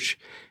church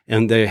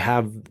and they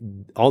have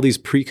all these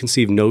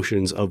preconceived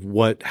notions of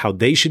how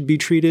they should be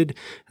treated.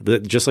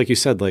 Just like you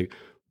said, like,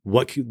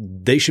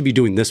 they should be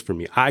doing this for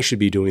me. I should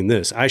be doing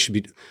this.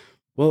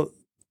 Well,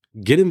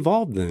 get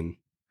involved then.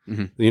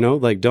 You know,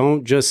 like,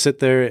 don't just sit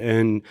there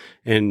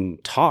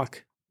and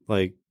talk.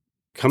 Like,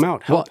 come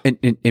out, help. Well,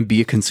 and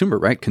be a consumer,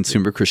 right?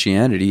 Consumer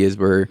Christianity is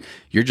where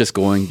you're just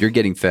going, you're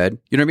getting fed.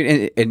 You know what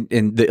I mean?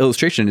 And the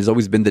illustration has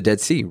always been the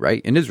Dead Sea,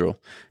 right? In Israel,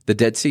 the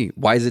Dead Sea.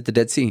 Why is it the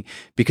Dead Sea?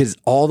 Because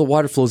all the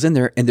water flows in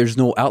there and there's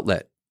no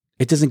outlet.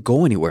 It doesn't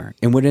go anywhere.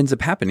 And what ends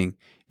up happening,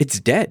 it's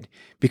dead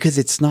because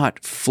it's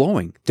not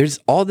flowing. There's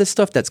all this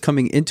stuff that's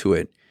coming into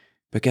it.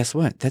 But guess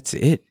what? That's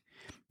it.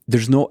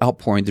 There's no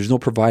outpouring. There's no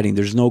providing.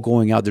 There's no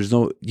going out. There's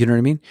no, you know what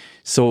I mean?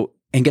 So,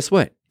 and guess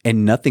what?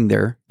 And nothing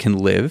there can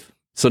live.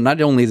 So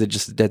not only is it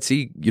just a Dead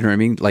Sea, you know what I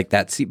mean? Like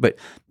that sea, but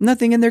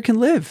nothing in there can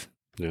live.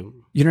 Yeah.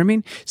 You know what I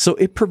mean? So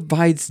it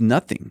provides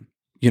nothing.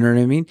 You know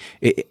what I mean?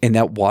 And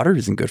that water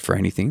isn't good for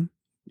anything.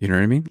 You know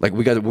what I mean? Like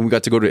when we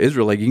got to go to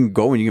Israel, like you can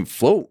go and you can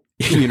float.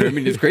 You know what I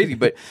mean? It's crazy.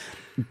 But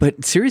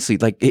seriously,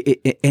 like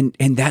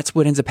and that's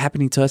what ends up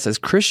happening to us as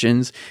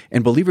Christians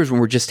and believers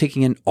when we're just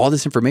taking in all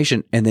this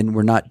information and then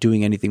we're not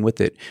doing anything with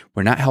it.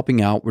 We're not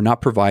helping out. We're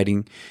not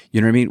providing.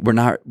 You know what I mean? We're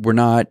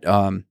not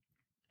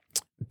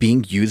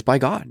being used by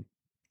God.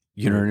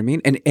 You know what I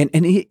mean? And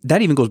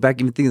that even goes back,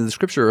 even thinking of the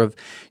scripture of,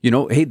 you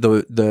know, hey,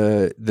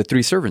 the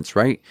three servants,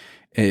 right?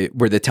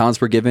 Where the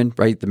talents were given,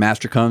 right? The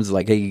master comes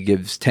like, hey, he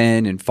gives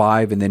 10 and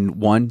 5 and then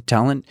 1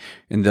 talent.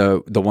 And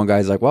the one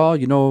guy's like, well,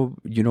 you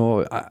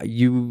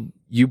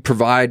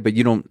provide, but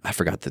you don't, I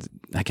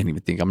can't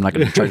even think. I'm not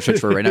going to try to search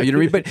for it right now. You know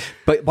what I mean?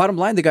 But bottom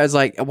line, the guy's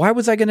like, why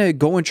was I going to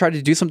go and try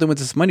to do something with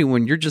this money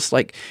when you're just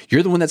like,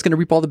 you're the one that's going to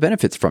reap all the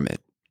benefits from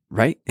it?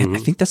 Right. And I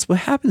think that's what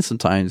happens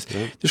sometimes.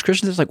 Yeah. There's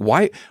Christians that's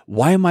like,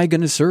 why am I going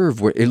to serve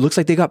where it looks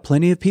like they got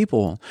plenty of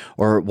people?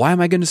 Or why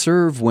am I going to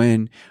serve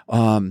when,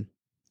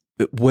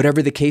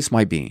 whatever the case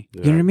might be?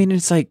 Yeah. You know what I mean?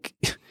 It's like,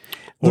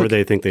 or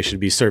they think they should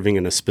be serving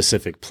in a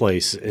specific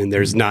place and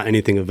there's not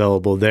anything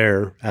available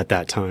there at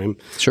that time.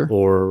 Sure.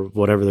 Or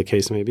whatever the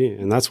case may be.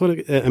 And that's what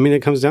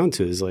it comes down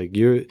to, is like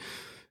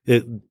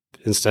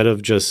instead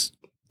of just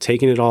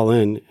taking it all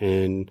in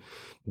and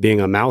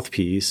being a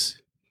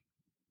mouthpiece,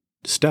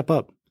 step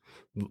up.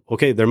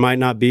 Okay, there might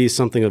not be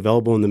something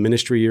available in the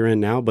ministry you're in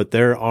now, but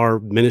there are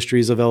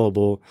ministries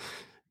available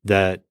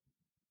that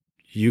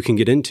you can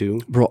get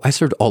into. Bro, I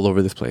served all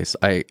over this place.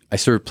 I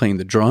served playing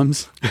the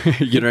drums.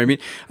 You know what I mean?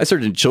 I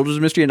served in children's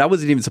ministry, and I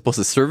wasn't even supposed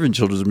to serve in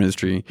children's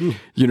ministry.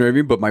 You know what I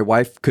mean? But my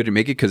wife couldn't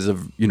make it because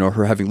of, you know,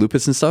 her having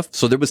lupus and stuff.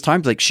 So there was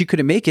times like she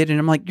couldn't make it, and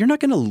I'm like, you're not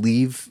going to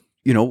leave,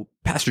 you know,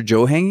 Pastor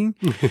Joe hanging?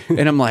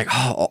 And I'm like,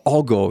 oh,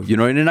 I'll go, you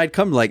know? And then I'd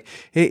come like,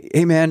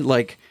 hey man,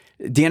 like,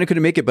 Deanna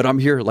couldn't make it, but I'm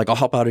here. Like, I'll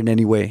help out in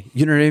any way.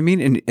 You know what I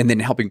mean? And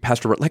then helping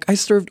Pastor, like, I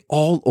served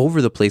all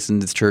over the place in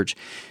this church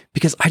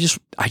because I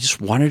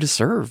just wanted to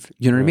serve.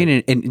 You know what I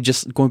mean? And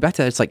just going back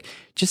to that, it's like,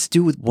 just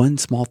do with one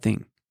small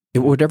thing.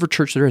 Whatever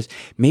church there is.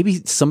 Maybe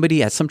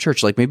somebody at some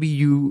church, like maybe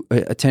you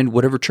attend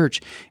whatever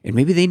church, and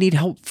maybe they need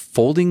help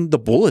folding the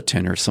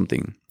bulletin or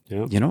something.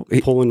 Yeah. You know,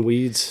 pulling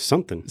weeds,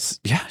 something.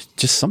 Yeah,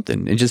 just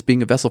something, and just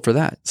being a vessel for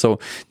that. So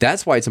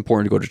that's why it's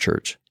important to go to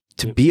church.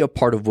 to be a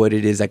part of what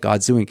it is that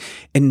God's doing.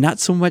 And not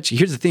so much,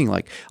 here's the thing,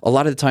 like a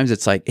lot of the times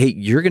it's like, hey,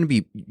 you're going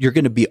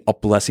to be a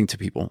blessing to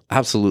people.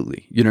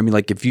 Absolutely. You know what I mean?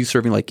 Like if you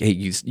serving, like, hey,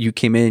 you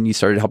came in, you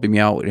started helping me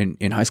out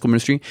in high school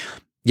ministry.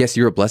 Yes,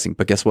 you're a blessing,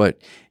 but guess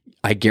what?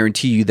 I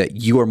guarantee you that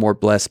you are more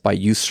blessed by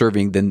you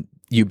serving than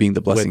you being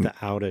the blessing.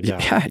 Without a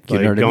doubt. Yeah, you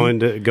know what I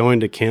mean? Going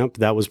to camp,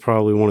 that was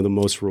probably one of the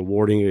most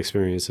rewarding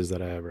experiences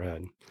that I ever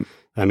had.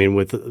 I mean,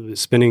 with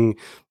spending,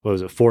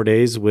 4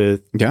 days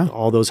with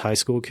all those high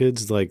school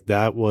kids, like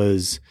that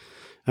was,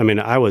 I mean,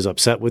 I was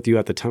upset with you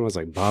at the time. I was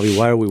like, Bobby,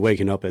 why are we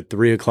waking up at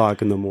 3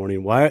 o'clock in the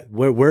morning?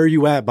 Where are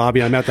you at,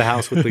 Bobby? I'm at the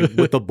house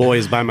with the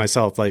boys by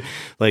myself.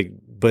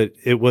 But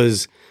it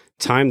was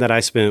time that I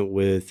spent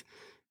with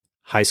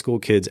high school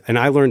kids, and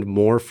I learned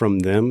more from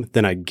them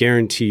than I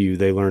guarantee you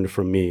they learned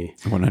from me.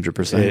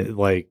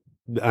 100%.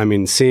 I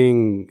mean,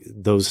 seeing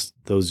those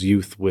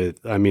youth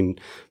with, I mean,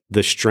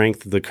 the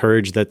strength, the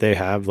courage that they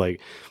have,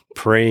 like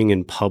praying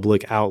in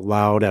public out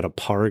loud at a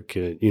park,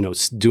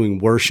 doing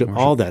worship,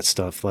 all that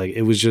stuff. Like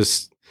it was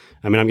just,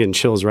 I mean, I'm getting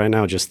chills right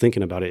now just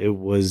thinking about it. It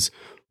was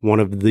one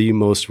of the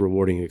most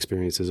rewarding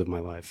experiences of my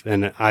life.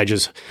 And I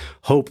just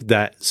hope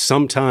that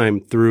sometime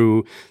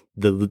through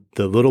the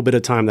little bit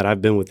of time that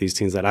I've been with these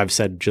teens that I've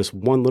said just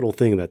one little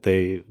thing that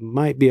they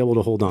might be able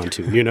to hold on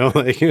to,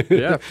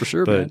 Yeah, for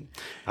sure. But man.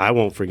 I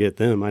won't forget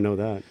them. I know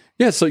that.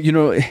 Yeah. So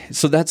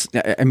that's,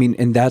 I mean,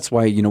 and that's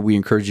why, we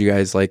encourage you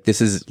guys, like,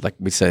 this is, like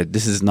we said,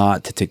 this is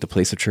not to take the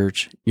place of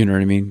church, you know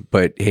what I mean?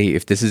 But hey,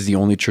 if this is the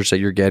only church that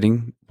you're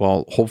getting,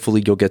 well,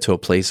 hopefully you'll get to a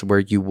place where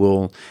you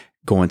will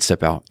go and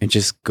step out and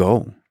just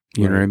go.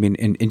 You know what I mean?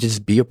 And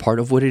just be a part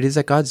of what it is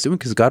that God's doing,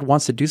 because God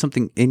wants to do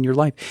something in your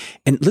life.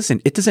 And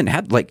listen, it doesn't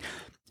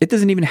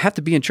even have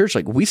to be in church.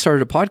 Like we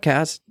started a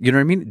podcast, you know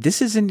what I mean?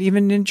 This isn't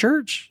even in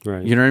church.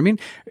 Right. You know what I mean?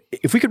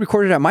 If we could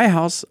record it at my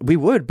house, we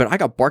would, but I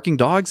got barking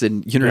dogs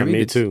and you know what I mean?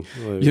 Me too.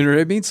 You know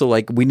what I mean? So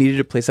like we needed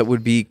a place that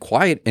would be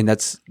quiet, and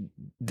that's,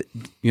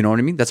 you know what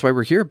I mean? That's why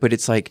we're here. But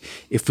it's like,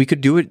 if we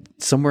could do it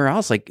somewhere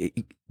else,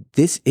 like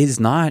this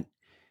is not,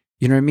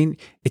 you know what I mean?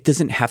 It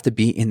doesn't have to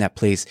be in that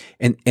place.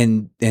 And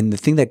the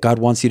thing that God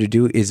wants you to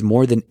do is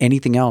more than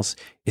anything else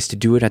is to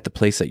do it at the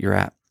place that you're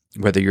at,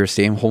 whether you're a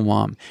stay-at-home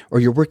mom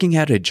or you're working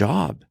at a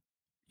job.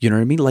 You know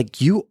what I mean?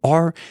 Like you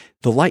are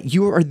the light.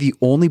 You are the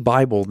only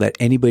Bible that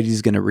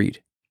anybody's going to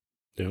read.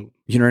 Yeah.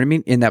 You know what I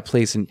mean? In that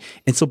place. And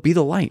so be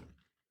the light.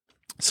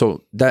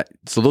 So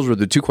those were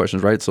the two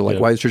questions, right? So like,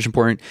 why is church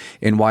important,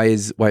 and why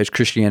is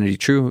Christianity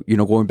true?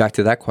 Going back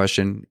to that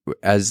question,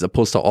 as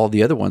opposed to all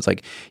the other ones,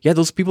 like, yeah,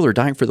 those people are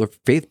dying for their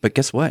faith, but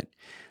guess what?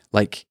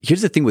 Like,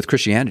 here's the thing with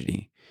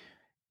Christianity.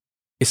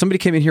 If somebody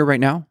came in here right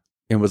now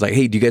and was like,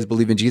 hey, do you guys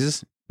believe in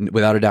Jesus?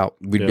 Without a doubt,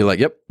 we'd be like,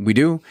 yep, we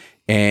do.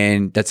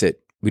 And that's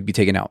it. We'd be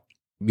taken out.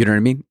 You know what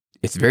I mean?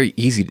 It's very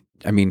easy.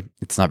 I mean,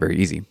 it's not very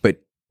easy,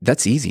 but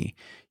that's easy.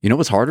 You know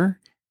what's harder?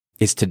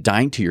 Is to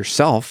dying to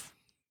yourself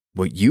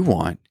what you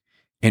want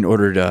in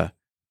order to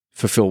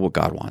fulfill what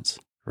God wants,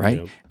 right?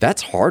 Yep.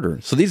 That's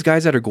harder. So these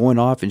guys that are going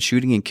off and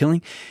shooting and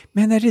killing,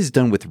 man, that is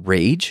done with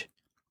rage.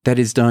 That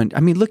is done. I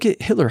mean, look at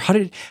Hitler. How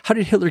did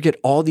Hitler get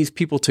all these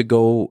people to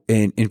go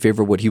in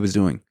favor of what he was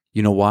doing?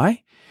 You know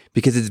why?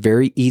 Because it's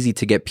very easy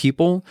to get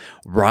people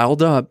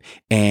riled up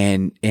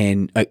and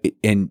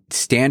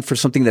stand for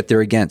something that they're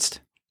against,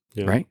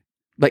 right?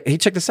 Like, hey,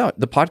 check this out.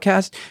 The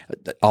podcast,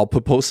 I'll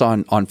put posts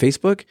on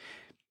Facebook.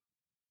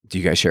 Do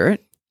you guys share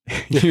it?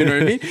 You know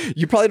what I mean?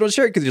 You probably don't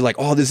share it because you're like,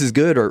 oh, this is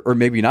good, or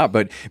maybe not.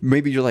 But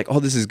maybe you're like, oh,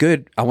 this is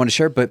good, I want to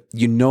share it, but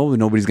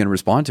nobody's going to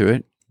respond to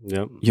it.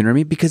 Yep. You know what I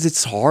mean? Because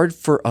it's hard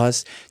for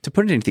us to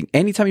put in anything.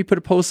 Anytime you put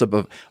a post of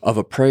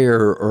a prayer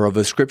or of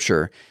a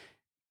scripture,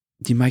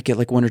 you might get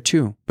like one or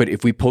two. But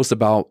if we post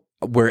about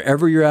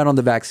wherever you're at on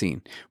the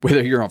vaccine,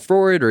 whether you're on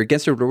for it or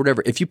against it or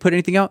whatever, if you put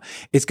anything out,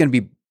 it's going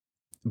to be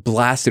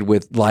blasted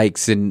with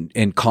likes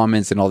and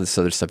comments and all this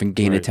other stuff and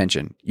gain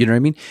attention. You know what I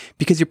mean?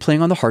 Because you're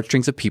playing on the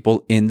heartstrings of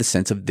people in the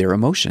sense of their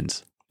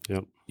emotions.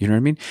 Yep. You know what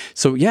I mean?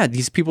 So yeah,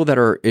 these people that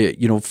are,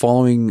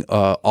 following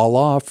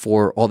Allah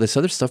for all this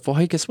other stuff, well,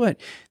 hey, guess what?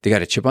 They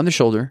got a chip on their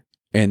shoulder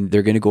and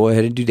they're going to go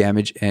ahead and do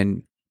damage.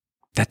 And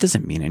that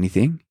doesn't mean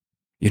anything.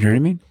 You know what I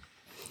mean?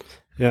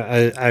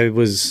 Yeah,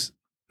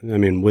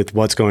 with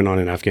what's going on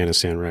in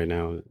Afghanistan right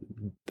now,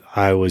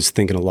 I was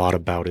thinking a lot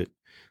about it.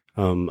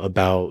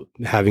 About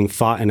having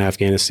fought in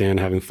Afghanistan,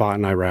 having fought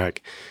in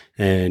Iraq,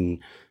 and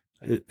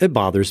it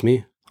bothers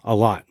me a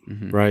lot,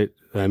 right?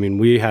 I mean,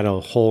 we had a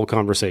whole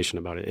conversation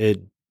about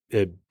it.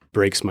 It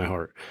breaks my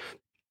heart.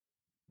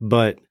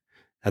 But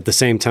at the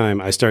same time,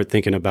 I start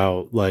thinking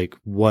about like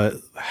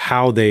because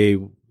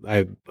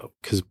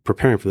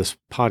preparing for this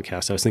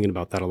podcast, I was thinking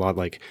about that a lot,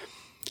 like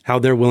how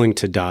they're willing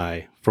to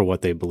die for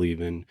what they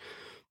believe in.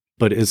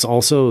 But it's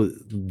also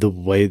the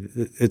way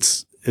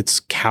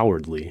it's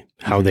cowardly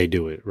how they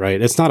do it,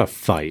 right? It's not a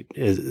fight.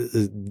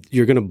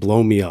 You're going to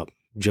blow me up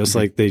just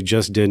like they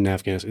just did in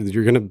Afghanistan.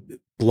 You're going to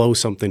blow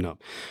something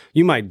up.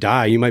 You might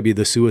die. You might be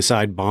the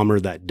suicide bomber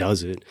that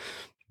does it,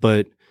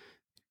 but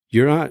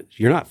you're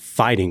not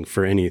fighting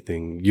for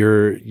anything.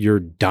 You're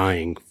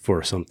dying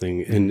for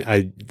something.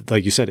 And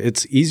like you said,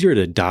 it's easier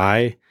to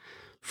die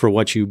for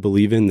what you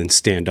believe in, then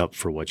stand up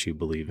for what you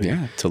believe in.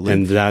 Yeah, to live.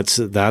 And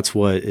that's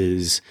what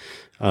is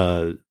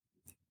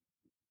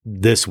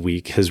this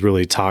week has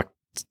really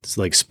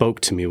spoke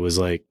to me, was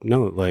like,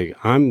 no, like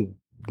I'm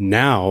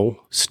now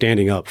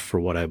standing up for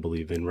what I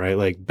believe in, right?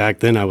 Like back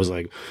then I was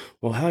like,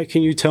 well, how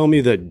can you tell me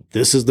that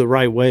this is the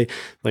right way?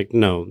 Like,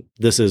 no,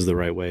 this is the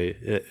right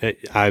way.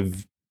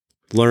 I've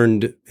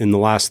learned in the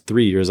last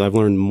 3 years, I've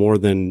learned more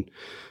than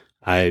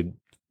I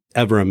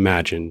ever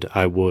imagined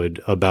I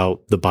would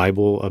about the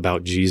Bible,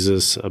 about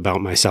Jesus,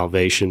 about my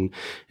salvation.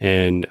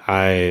 And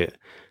I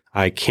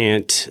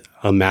can't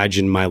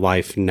imagine my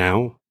life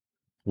now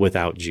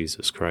without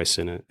Jesus Christ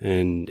in it.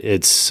 And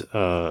it's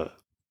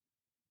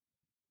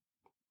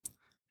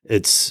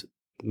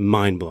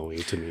mind-blowing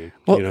to me.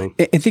 Well, you know?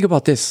 And think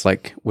about this,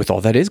 like with all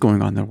that is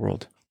going on in the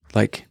world,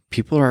 like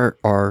people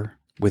are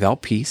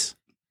without peace.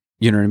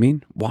 You know what I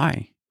mean?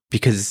 Why?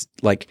 Because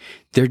like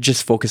they're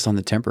just focused on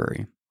the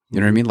temporary. You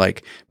know what I mean?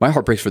 Like my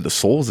heart breaks for the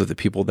souls of the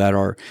people that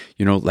are,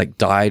 you know, like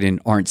died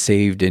and aren't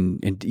saved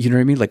and you know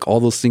what I mean? Like all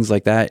those things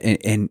like that.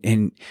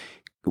 And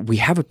we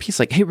have a peace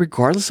like, hey,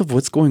 regardless of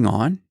what's going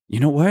on,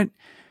 you know what?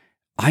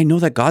 I know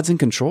that God's in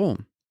control.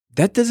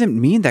 That doesn't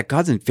mean that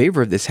God's in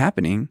favor of this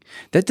happening.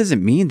 That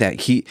doesn't mean that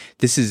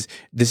this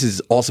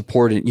is all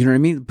supported. You know what I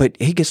mean? But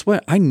hey, guess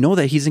what? I know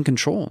that He's in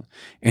control.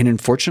 And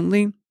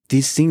unfortunately,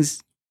 these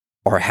things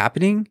are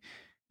happening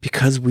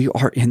because we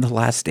are in the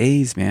last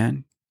days,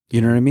 man.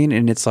 You know what I mean?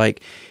 And it's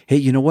like, hey,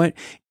 you know what?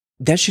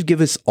 That should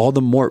give us all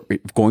the more,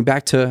 going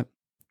back to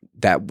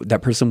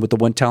that person with the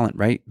one talent,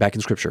 right? Back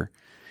in scripture.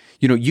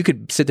 You know, you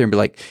could sit there and be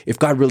like, if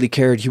God really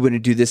cared, He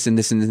wouldn't do this and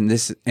this and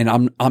this. And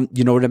I'm,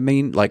 you know what I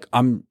mean? Like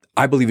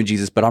I believe in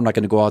Jesus, but I'm not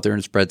going to go out there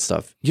and spread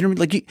stuff. You know what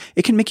I mean? Like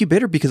it can make you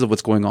bitter because of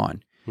what's going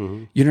on.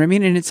 Mm-hmm. You know what I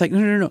mean? And it's like,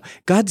 no.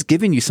 God's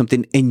given you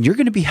something and you're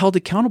going to be held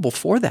accountable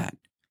for that.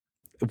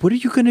 What are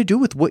you going to do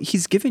with what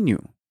He's given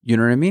you? You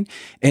know what I mean?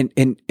 And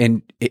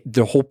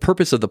the whole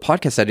purpose of the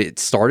podcast that it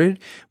started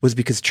was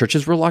because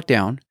churches were locked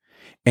down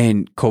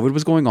and COVID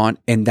was going on.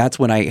 And that's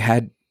when I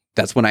had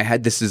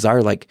this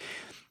desire, like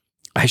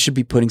I should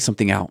be putting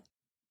something out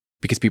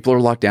because people are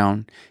locked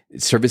down.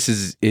 Service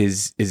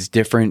is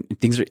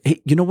different. Things are,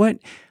 hey, you know what?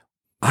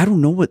 I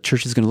don't know what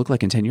church is going to look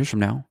like in 10 years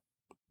from now.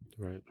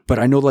 Right. But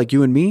I know like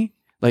you and me,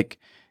 like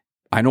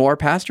I know our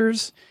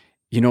pastors,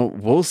 you know,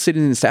 we'll sit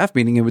in a staff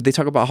meeting and they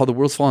talk about how the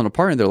world's falling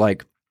apart and they're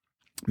like,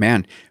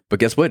 man, but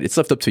guess what? It's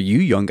left up to you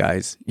young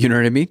guys. You know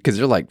what I mean? Because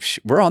they're like,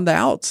 we're on the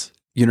outs.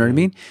 You know what I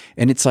mean?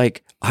 And it's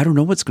like, I don't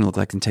know what's going to look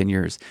like in 10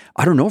 years.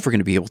 I don't know if we're going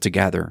to be able to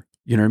gather.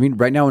 You know what I mean?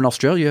 Right now in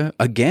Australia,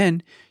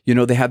 again, you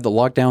know, they have the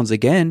lockdowns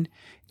again.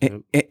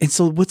 And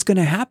so what's going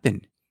to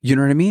happen? You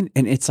know what I mean?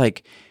 And it's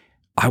like,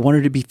 I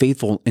wanted to be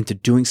faithful into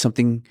doing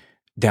something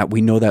that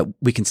we know that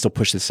we can still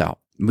push this out.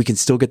 We can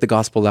still get the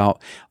gospel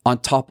out on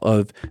top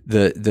of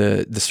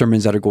the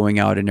sermons that are going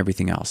out and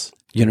everything else.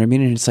 You know what I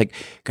mean? And it's like,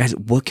 guys,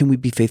 what can we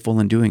be faithful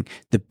in doing?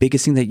 The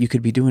biggest thing that you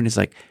could be doing is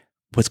like,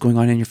 what's going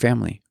on in your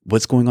family?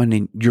 What's going on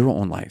in your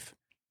own life?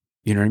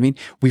 You know what I mean?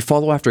 We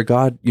follow after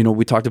God. You know,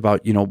 we talked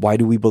about, you know, why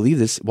do we believe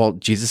this? Well,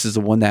 Jesus is the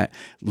one that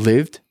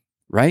lived,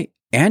 right?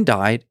 And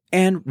died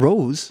and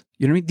rose.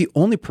 You know what I mean? The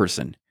only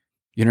person.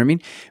 You know what I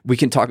mean? We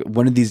can talk,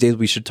 one of these days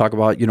we should talk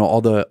about, you know,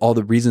 all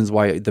the reasons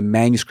why the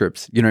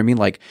manuscripts, you know what I mean?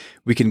 Like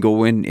we can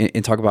go in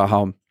and talk about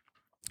how,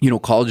 you know,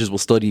 colleges will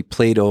study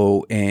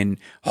Plato and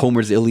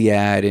Homer's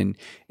Iliad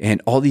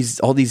and all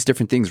these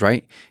different things,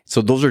 right?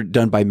 So those are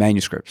done by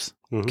manuscripts.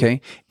 Mm-hmm.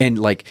 Okay. And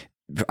like,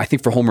 I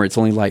think for Homer, it's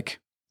only like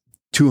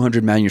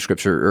 200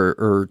 manuscripts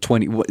or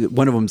 20.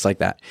 One of them's like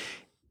that.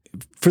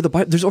 For the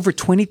Bible, there's over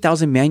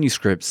 20,000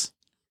 manuscripts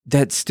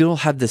that still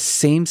have the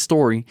same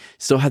story,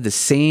 still have the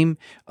same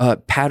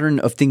pattern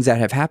of things that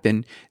have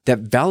happened that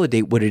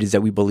validate what it is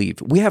that we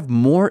believe. We have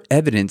more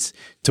evidence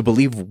to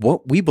believe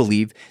what we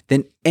believe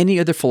than any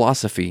other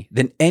philosophy,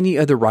 than any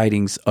other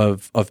writings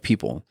of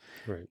people.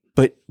 Right.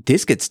 But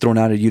this gets thrown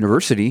out of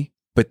university,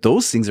 but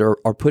those things are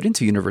put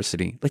into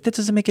university. Like that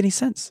doesn't make any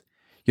sense.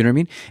 You know what I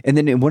mean? And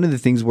then one of the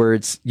things where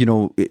it's, you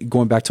know,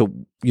 going back to,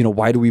 you know,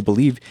 why do we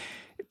believe?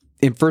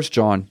 In 1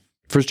 John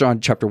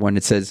chapter 1,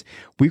 it says,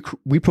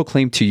 we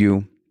proclaim to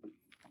you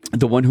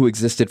the one who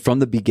existed from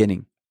the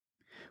beginning,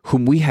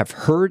 whom we have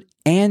heard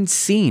and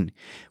seen.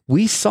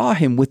 We saw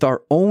him with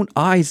our own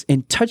eyes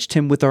and touched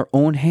him with our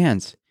own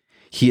hands.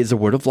 He is the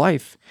word of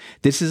life.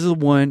 This is the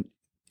one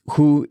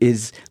who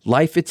is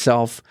life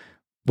itself,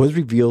 was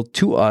revealed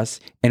to us,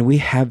 and we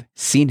have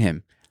seen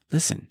him.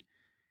 Listen,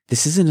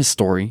 this isn't a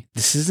story.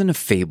 This isn't a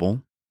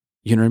fable.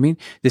 You know what I mean?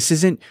 This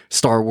isn't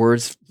Star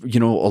Wars, you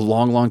know, a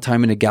long, long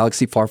time in a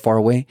galaxy far, far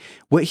away.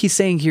 What he's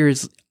saying here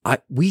is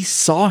we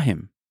saw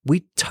him.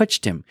 We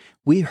touched him.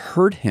 We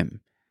heard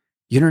him.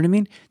 You know what I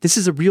mean? This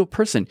is a real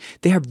person.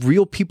 They have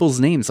real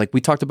people's names. Like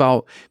we talked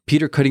about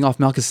Peter cutting off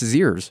Malchus's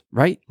ears,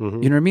 right?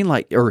 Mm-hmm. You know what I mean?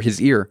 Like, or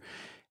his ear.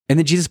 And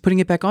then Jesus putting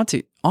it back on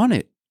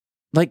it.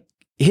 Like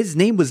his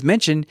name was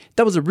mentioned.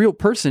 That was a real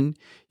person.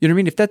 You know what I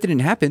mean? If that didn't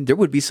happen, there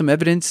would be some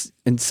evidence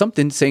and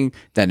something saying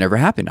that never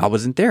happened. I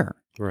wasn't there.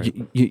 Right.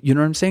 You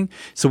know what I'm saying?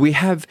 So we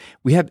have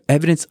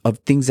evidence of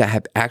things that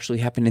have actually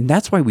happened, and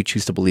that's why we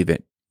choose to believe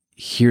it.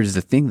 Here's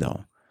the thing,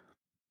 though.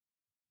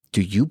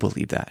 Do you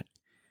believe that?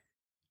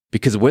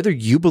 Because whether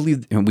you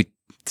believe, and we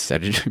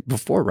said it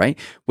before, right?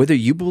 Whether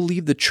you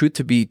believe the truth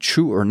to be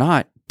true or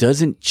not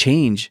doesn't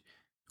change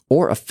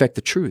or affect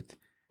the truth.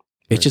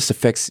 It just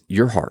affects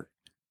your heart.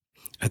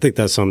 I think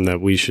that's something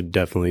that we should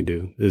definitely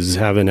do, is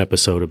have an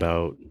episode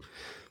about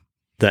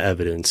the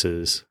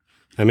evidences.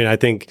 I mean, I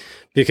think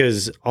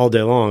because all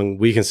day long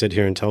we can sit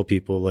here and tell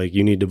people like,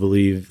 you need to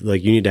believe,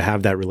 like you need to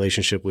have that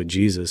relationship with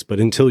Jesus. But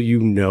until you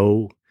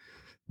know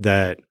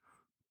that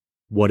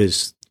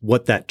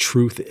what that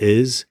truth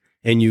is,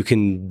 and you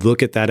can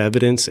look at that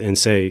evidence and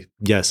say,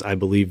 yes, I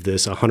believe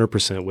this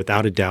 100%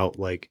 without a doubt.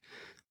 Like,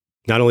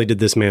 not only did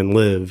this man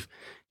live,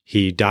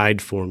 he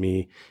died for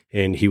me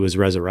and he was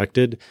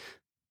resurrected.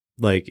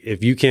 Like,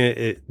 if you can't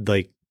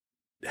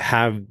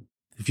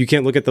if you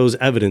can't look at those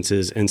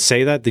evidences and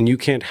say that, then you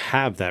can't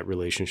have that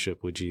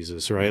relationship with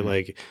Jesus, right? Mm-hmm.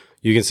 Like,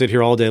 you can sit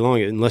here all day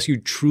long unless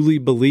you truly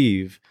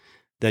believe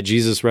that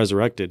Jesus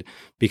resurrected,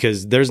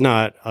 because there's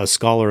not a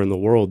scholar in the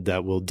world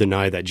that will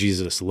deny that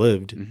Jesus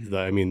lived. Mm-hmm.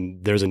 I mean,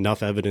 there's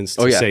enough evidence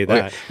to say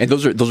that. And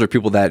those are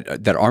people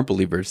that aren't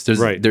believers.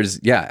 There's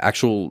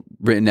actual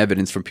written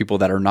evidence from people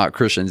that are not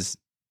Christians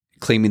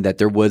claiming that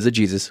there was a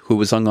Jesus who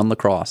was hung on the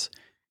cross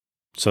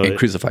and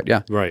crucified.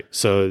 Yeah. Right.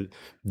 So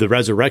the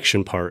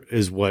resurrection part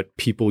is what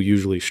people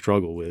usually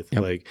struggle with.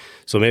 Yep. Like,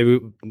 so maybe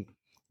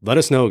let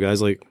us know,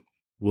 guys, like,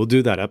 we'll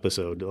do that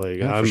episode.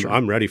 Like,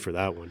 I'm ready for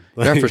that one.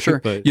 Yeah, for sure.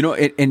 But, you know,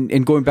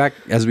 and going back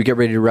as we get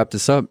ready to wrap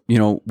this up, you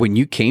know, when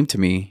you came to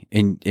me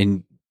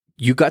and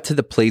you got to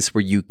the place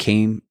where you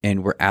came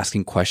and were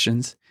asking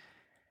questions,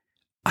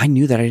 I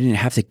knew that I didn't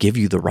have to give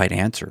you the right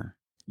answer.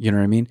 You know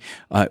what I mean?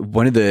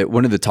 One of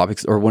the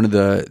topics, or one of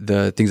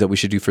the things that we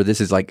should do for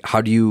this is like,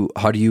 how do you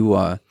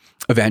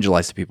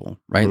evangelize to people,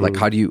 right? Mm. Like,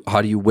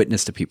 how do you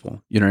witness to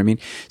people? You know what I mean?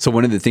 So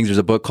one of the things, there's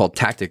a book called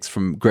Tactics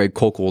from Greg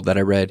Koukl that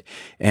I read,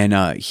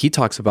 and he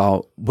talks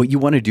about what you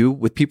want to do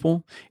with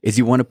people is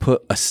you want to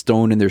put a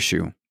stone in their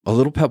shoe. A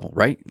little pebble,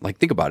 right? Like,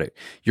 think about it.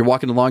 You're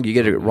walking along, you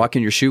get a rock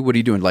in your shoe. What are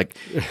you doing? Like,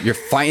 you're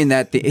fighting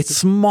that. It's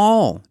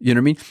small. You know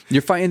what I mean?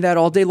 You're fighting that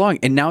all day long.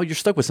 And now you're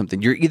stuck with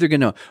something. You're either going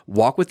to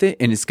walk with it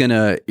and it's going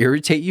to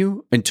irritate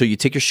you until you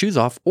take your shoes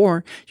off,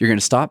 or you're going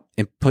to stop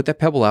and put that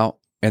pebble out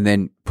and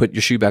then put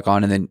your shoe back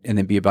on and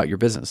then be about your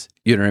business.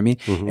 You know what I mean?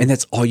 Mm-hmm. And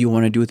that's all you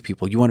want to do with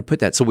people. You want to put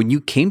that. So when you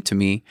came to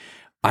me,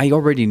 I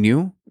already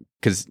knew,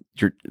 because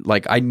you're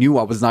like, I knew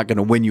I was not going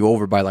to win you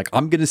over by like,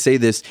 I'm going to say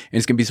this and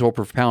it's going to be so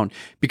profound,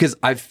 because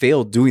I've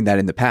failed doing that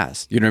in the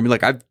past. You know what I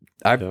mean? Like,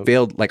 I've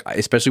failed, like,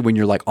 especially when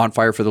you're like on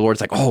fire for the Lord.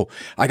 It's like, oh,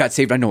 I got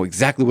saved. I know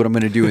exactly what I'm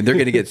going to do, and they're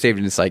going to get saved.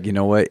 And it's like, you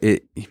know what?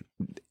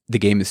 The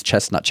game is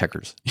chess, not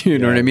checkers. You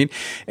know what I mean?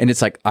 And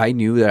it's like, I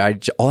knew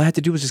that all I had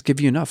to do was just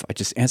give you enough. I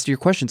just answer your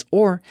questions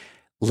or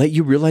let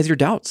you realize your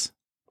doubts.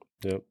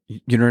 Yep.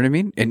 You know what I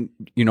mean? And,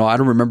 you know, I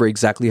don't remember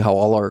exactly how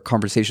all our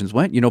conversations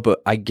went, you know,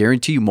 but I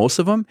guarantee you most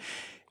of them,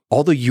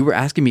 although you were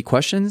asking me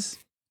questions,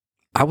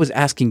 I was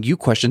asking you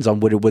questions on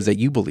what it was that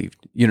you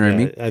believed. You know what I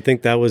mean? I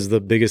think that was the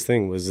biggest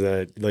thing, was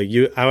that like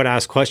I would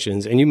ask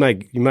questions and you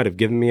might have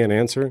given me an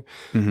answer,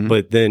 mm-hmm.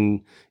 but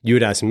then you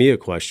would ask me a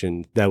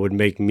question that would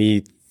make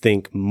me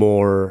think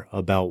more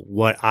about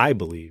what I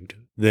believed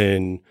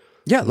than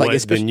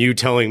you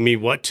telling me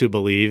what to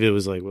believe. It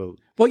was like, well,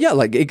 yeah,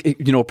 like,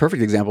 you know, a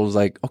perfect example was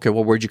like, okay,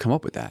 well, where'd you come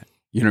up with that?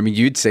 You know what I mean?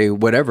 You'd say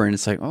whatever, and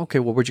it's like, okay,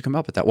 well, where'd you come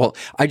up with that? Well,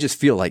 I just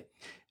feel like,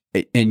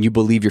 and you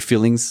believe your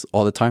feelings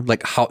all the time.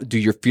 Like, how do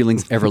your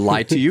feelings ever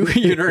lie to you?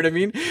 You know what I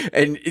mean?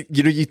 And,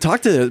 you know, you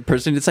talk to the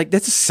person, it's like,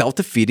 that's a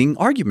self-defeating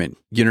argument.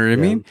 You know what I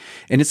mean?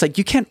 And it's like,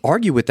 you can't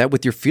argue with that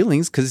with your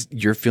feelings, because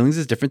your feelings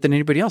is different than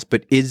anybody else.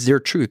 But is there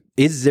truth?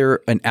 Is there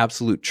an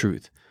absolute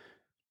truth?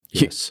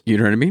 Yes. You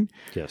know what I mean?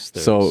 Yes.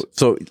 So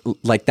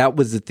like, that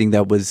was the thing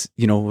that was,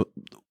 you know,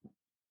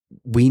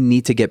 we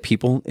need to get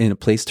people in a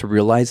place to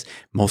realize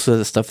most of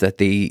the stuff that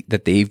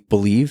they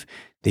believe,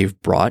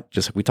 they've brought,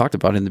 just like we talked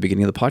about in the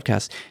beginning of the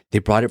podcast, they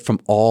brought it from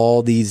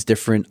all these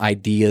different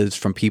ideas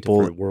from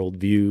people, different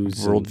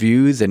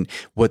worldviews and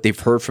what they've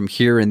heard from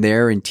here and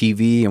there and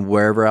TV and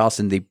wherever else.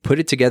 And they put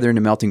it together in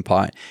a melting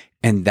pot.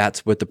 And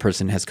that's what the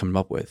person has come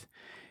up with.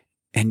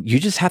 And you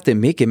just have to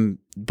make him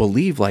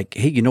believe, like,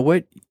 hey, you know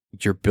what?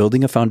 You're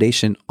building a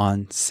foundation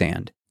on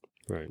sand.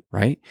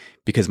 Right?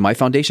 Because my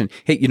foundation,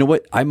 hey, you know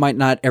what? I might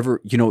not ever,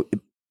 you know,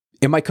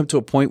 it might come to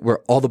a point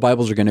where all the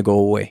Bibles are going to go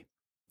away.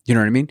 You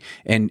know what I mean?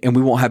 And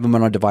we won't have them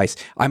on our device.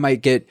 I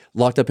might get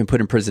locked up and put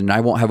in prison and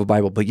I won't have a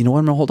Bible. But you know what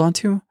I'm going to hold on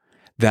to?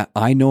 That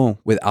I know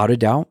without a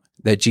doubt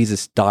that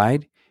Jesus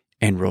died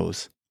and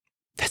rose.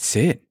 That's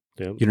it.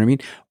 Yep. You know what I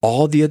mean?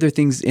 All the other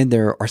things in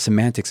there are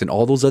semantics, and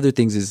all those other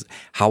things is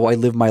how I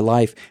live my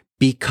life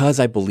because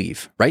I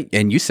believe, right?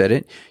 And you said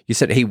it. You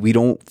said, hey, we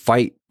don't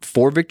fight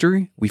for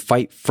victory. We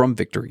fight from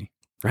victory,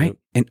 right? Yep.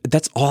 And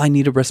that's all I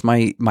need to rest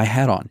my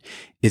hat on,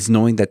 is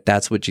knowing that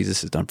that's what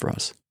Jesus has done for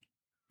us.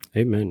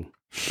 Amen.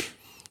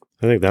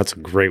 I think that's a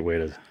great way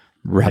to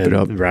wrap it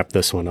up. Wrap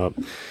this one up.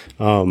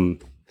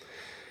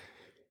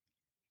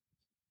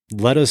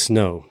 let us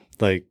know.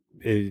 Like,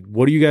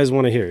 what do you guys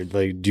want to hear?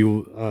 Like,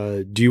 do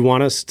you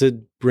want us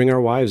to bring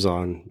our wives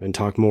on and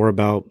talk more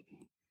about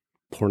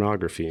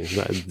pornography?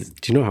 Do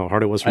you know how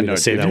hard it was for me to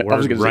say that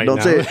word right now?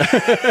 Say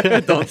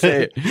it. Don't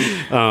say it.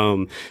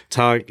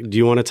 Do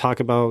you want to talk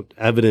about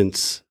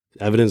evidence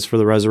for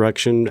the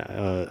resurrection?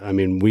 I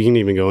mean, we can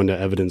even go into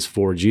evidence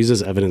for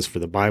Jesus, evidence for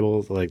the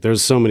Bible. Like,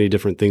 there's so many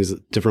different things,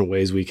 different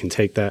ways we can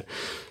take that.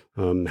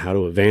 How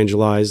to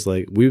evangelize.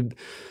 Like,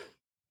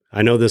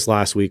 I know this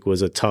last week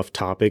was a tough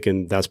topic,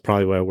 and that's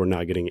probably why we're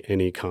not getting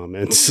any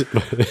comments.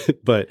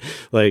 But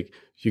like,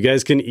 you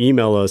guys can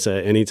email us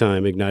at any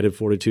time,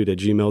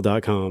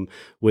 ignitedfortitude@gmail.com,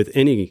 with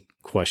any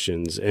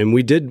questions. And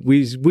we did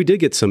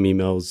get some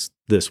emails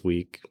this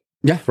week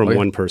from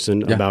one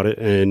person about it.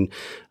 And,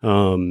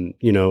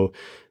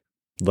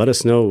 let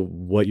us know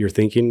what you're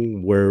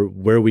thinking,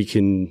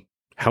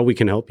 how we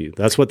can help you.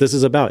 That's what this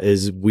is about,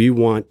 is we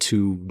want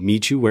to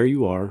meet you where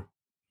you are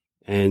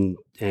and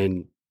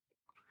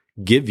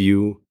give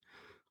you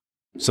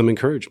some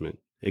encouragement,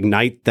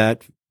 ignite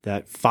that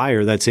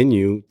fire that's in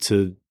you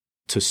to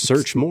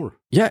search more.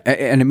 Yeah.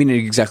 And I mean,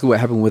 exactly what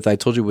happened I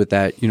told you with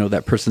that,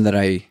 that person that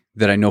I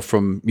know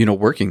from,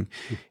 working,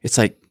 it's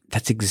like,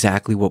 that's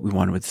exactly what we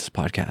wanted with this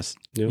podcast.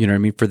 Yep. You know what I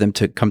mean? For them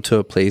to come to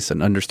a place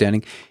and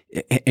understanding.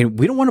 And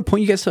we don't want to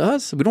point you guys to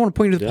us. We don't want to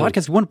point you to the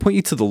podcast. We want to point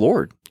you to the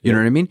Lord. You know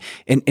what I mean?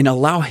 And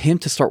allow him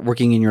to start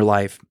working in your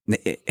life,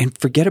 and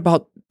forget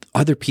about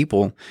other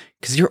people,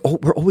 because we're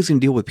always going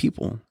to deal with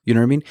people. You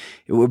know what I mean?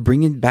 We're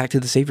bringing back to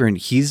the Savior, and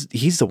he's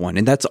the one.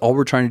 And that's all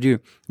we're trying to do.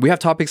 We have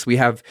topics. We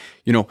have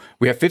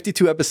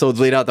 52 episodes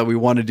laid out that we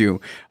want to do.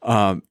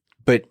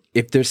 But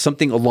if there's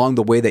something along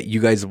the way that you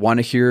guys want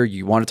to hear,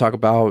 you want to talk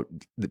about,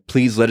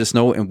 please let us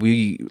know. And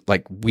we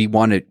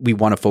want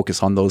to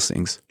focus on those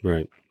things.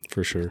 Right.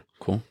 For sure.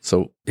 Cool.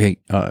 So, hey,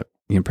 you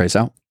can pray us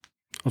out?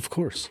 Of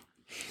course.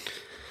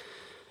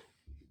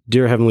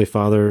 Dear Heavenly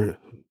Father,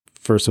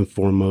 first and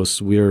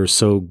foremost, we are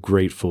so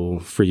grateful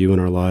for you in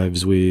our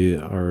lives.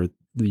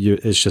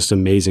 It's just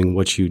amazing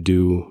what you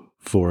do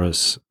for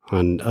us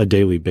on a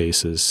daily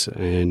basis.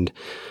 And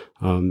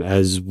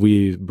as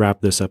we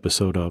wrap this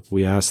episode up,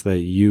 we ask that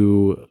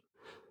you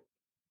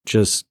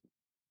just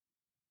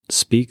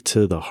speak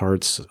to the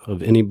hearts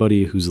of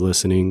anybody who's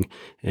listening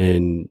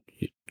and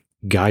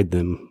guide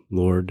them,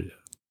 Lord,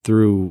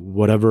 through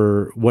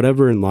whatever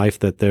in life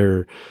that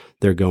they're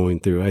going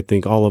through. I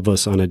think all of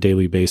us on a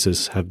daily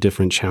basis have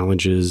different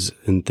challenges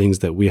and things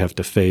that we have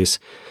to face,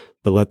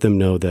 but let them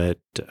know that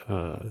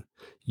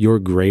you're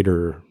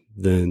greater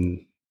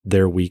than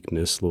their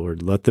weakness,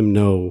 Lord. Let them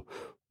know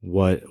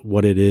what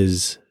it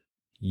is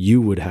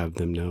you would have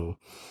them know.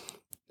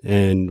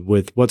 And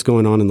with what's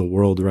going on in the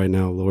world right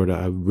now, Lord,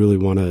 I really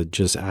want to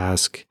just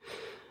ask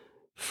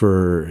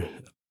for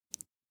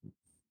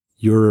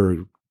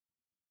your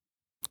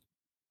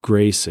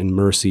grace and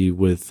mercy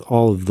with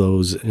all of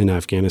those in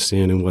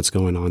Afghanistan and what's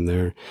going on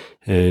there,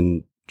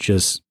 and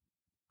just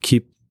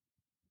keep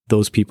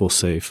those people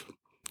safe.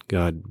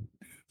 God,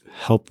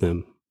 help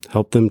them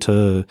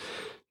to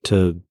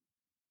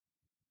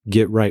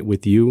get right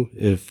with you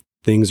if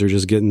things are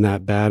just getting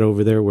that bad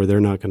over there where they're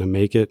not going to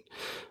make it.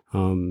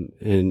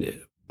 And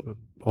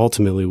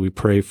ultimately we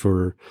pray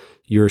for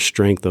your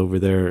strength over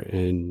there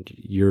and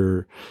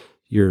your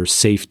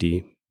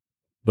safety.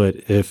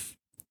 But if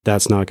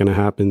that's not going to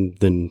happen,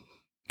 then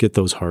get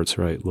those hearts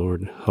right,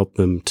 Lord. Help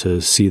them to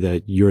see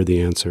that you're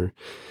the answer.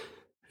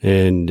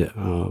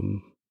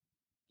 And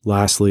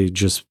lastly,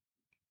 just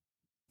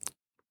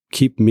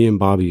keep me and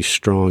Bobby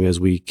strong as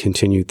we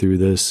continue through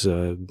this.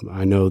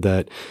 I know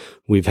that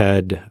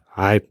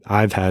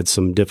I've had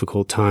some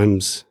difficult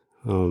times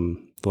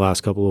the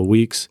last couple of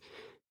weeks.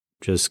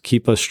 Just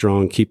keep us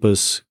strong, keep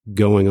us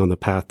going on the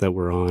path that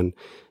we're on,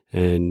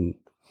 and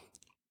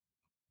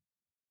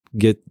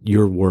get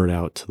your word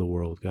out to the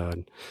world,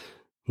 God.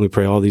 We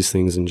pray all these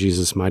things in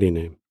Jesus' mighty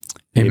name.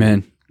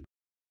 Amen.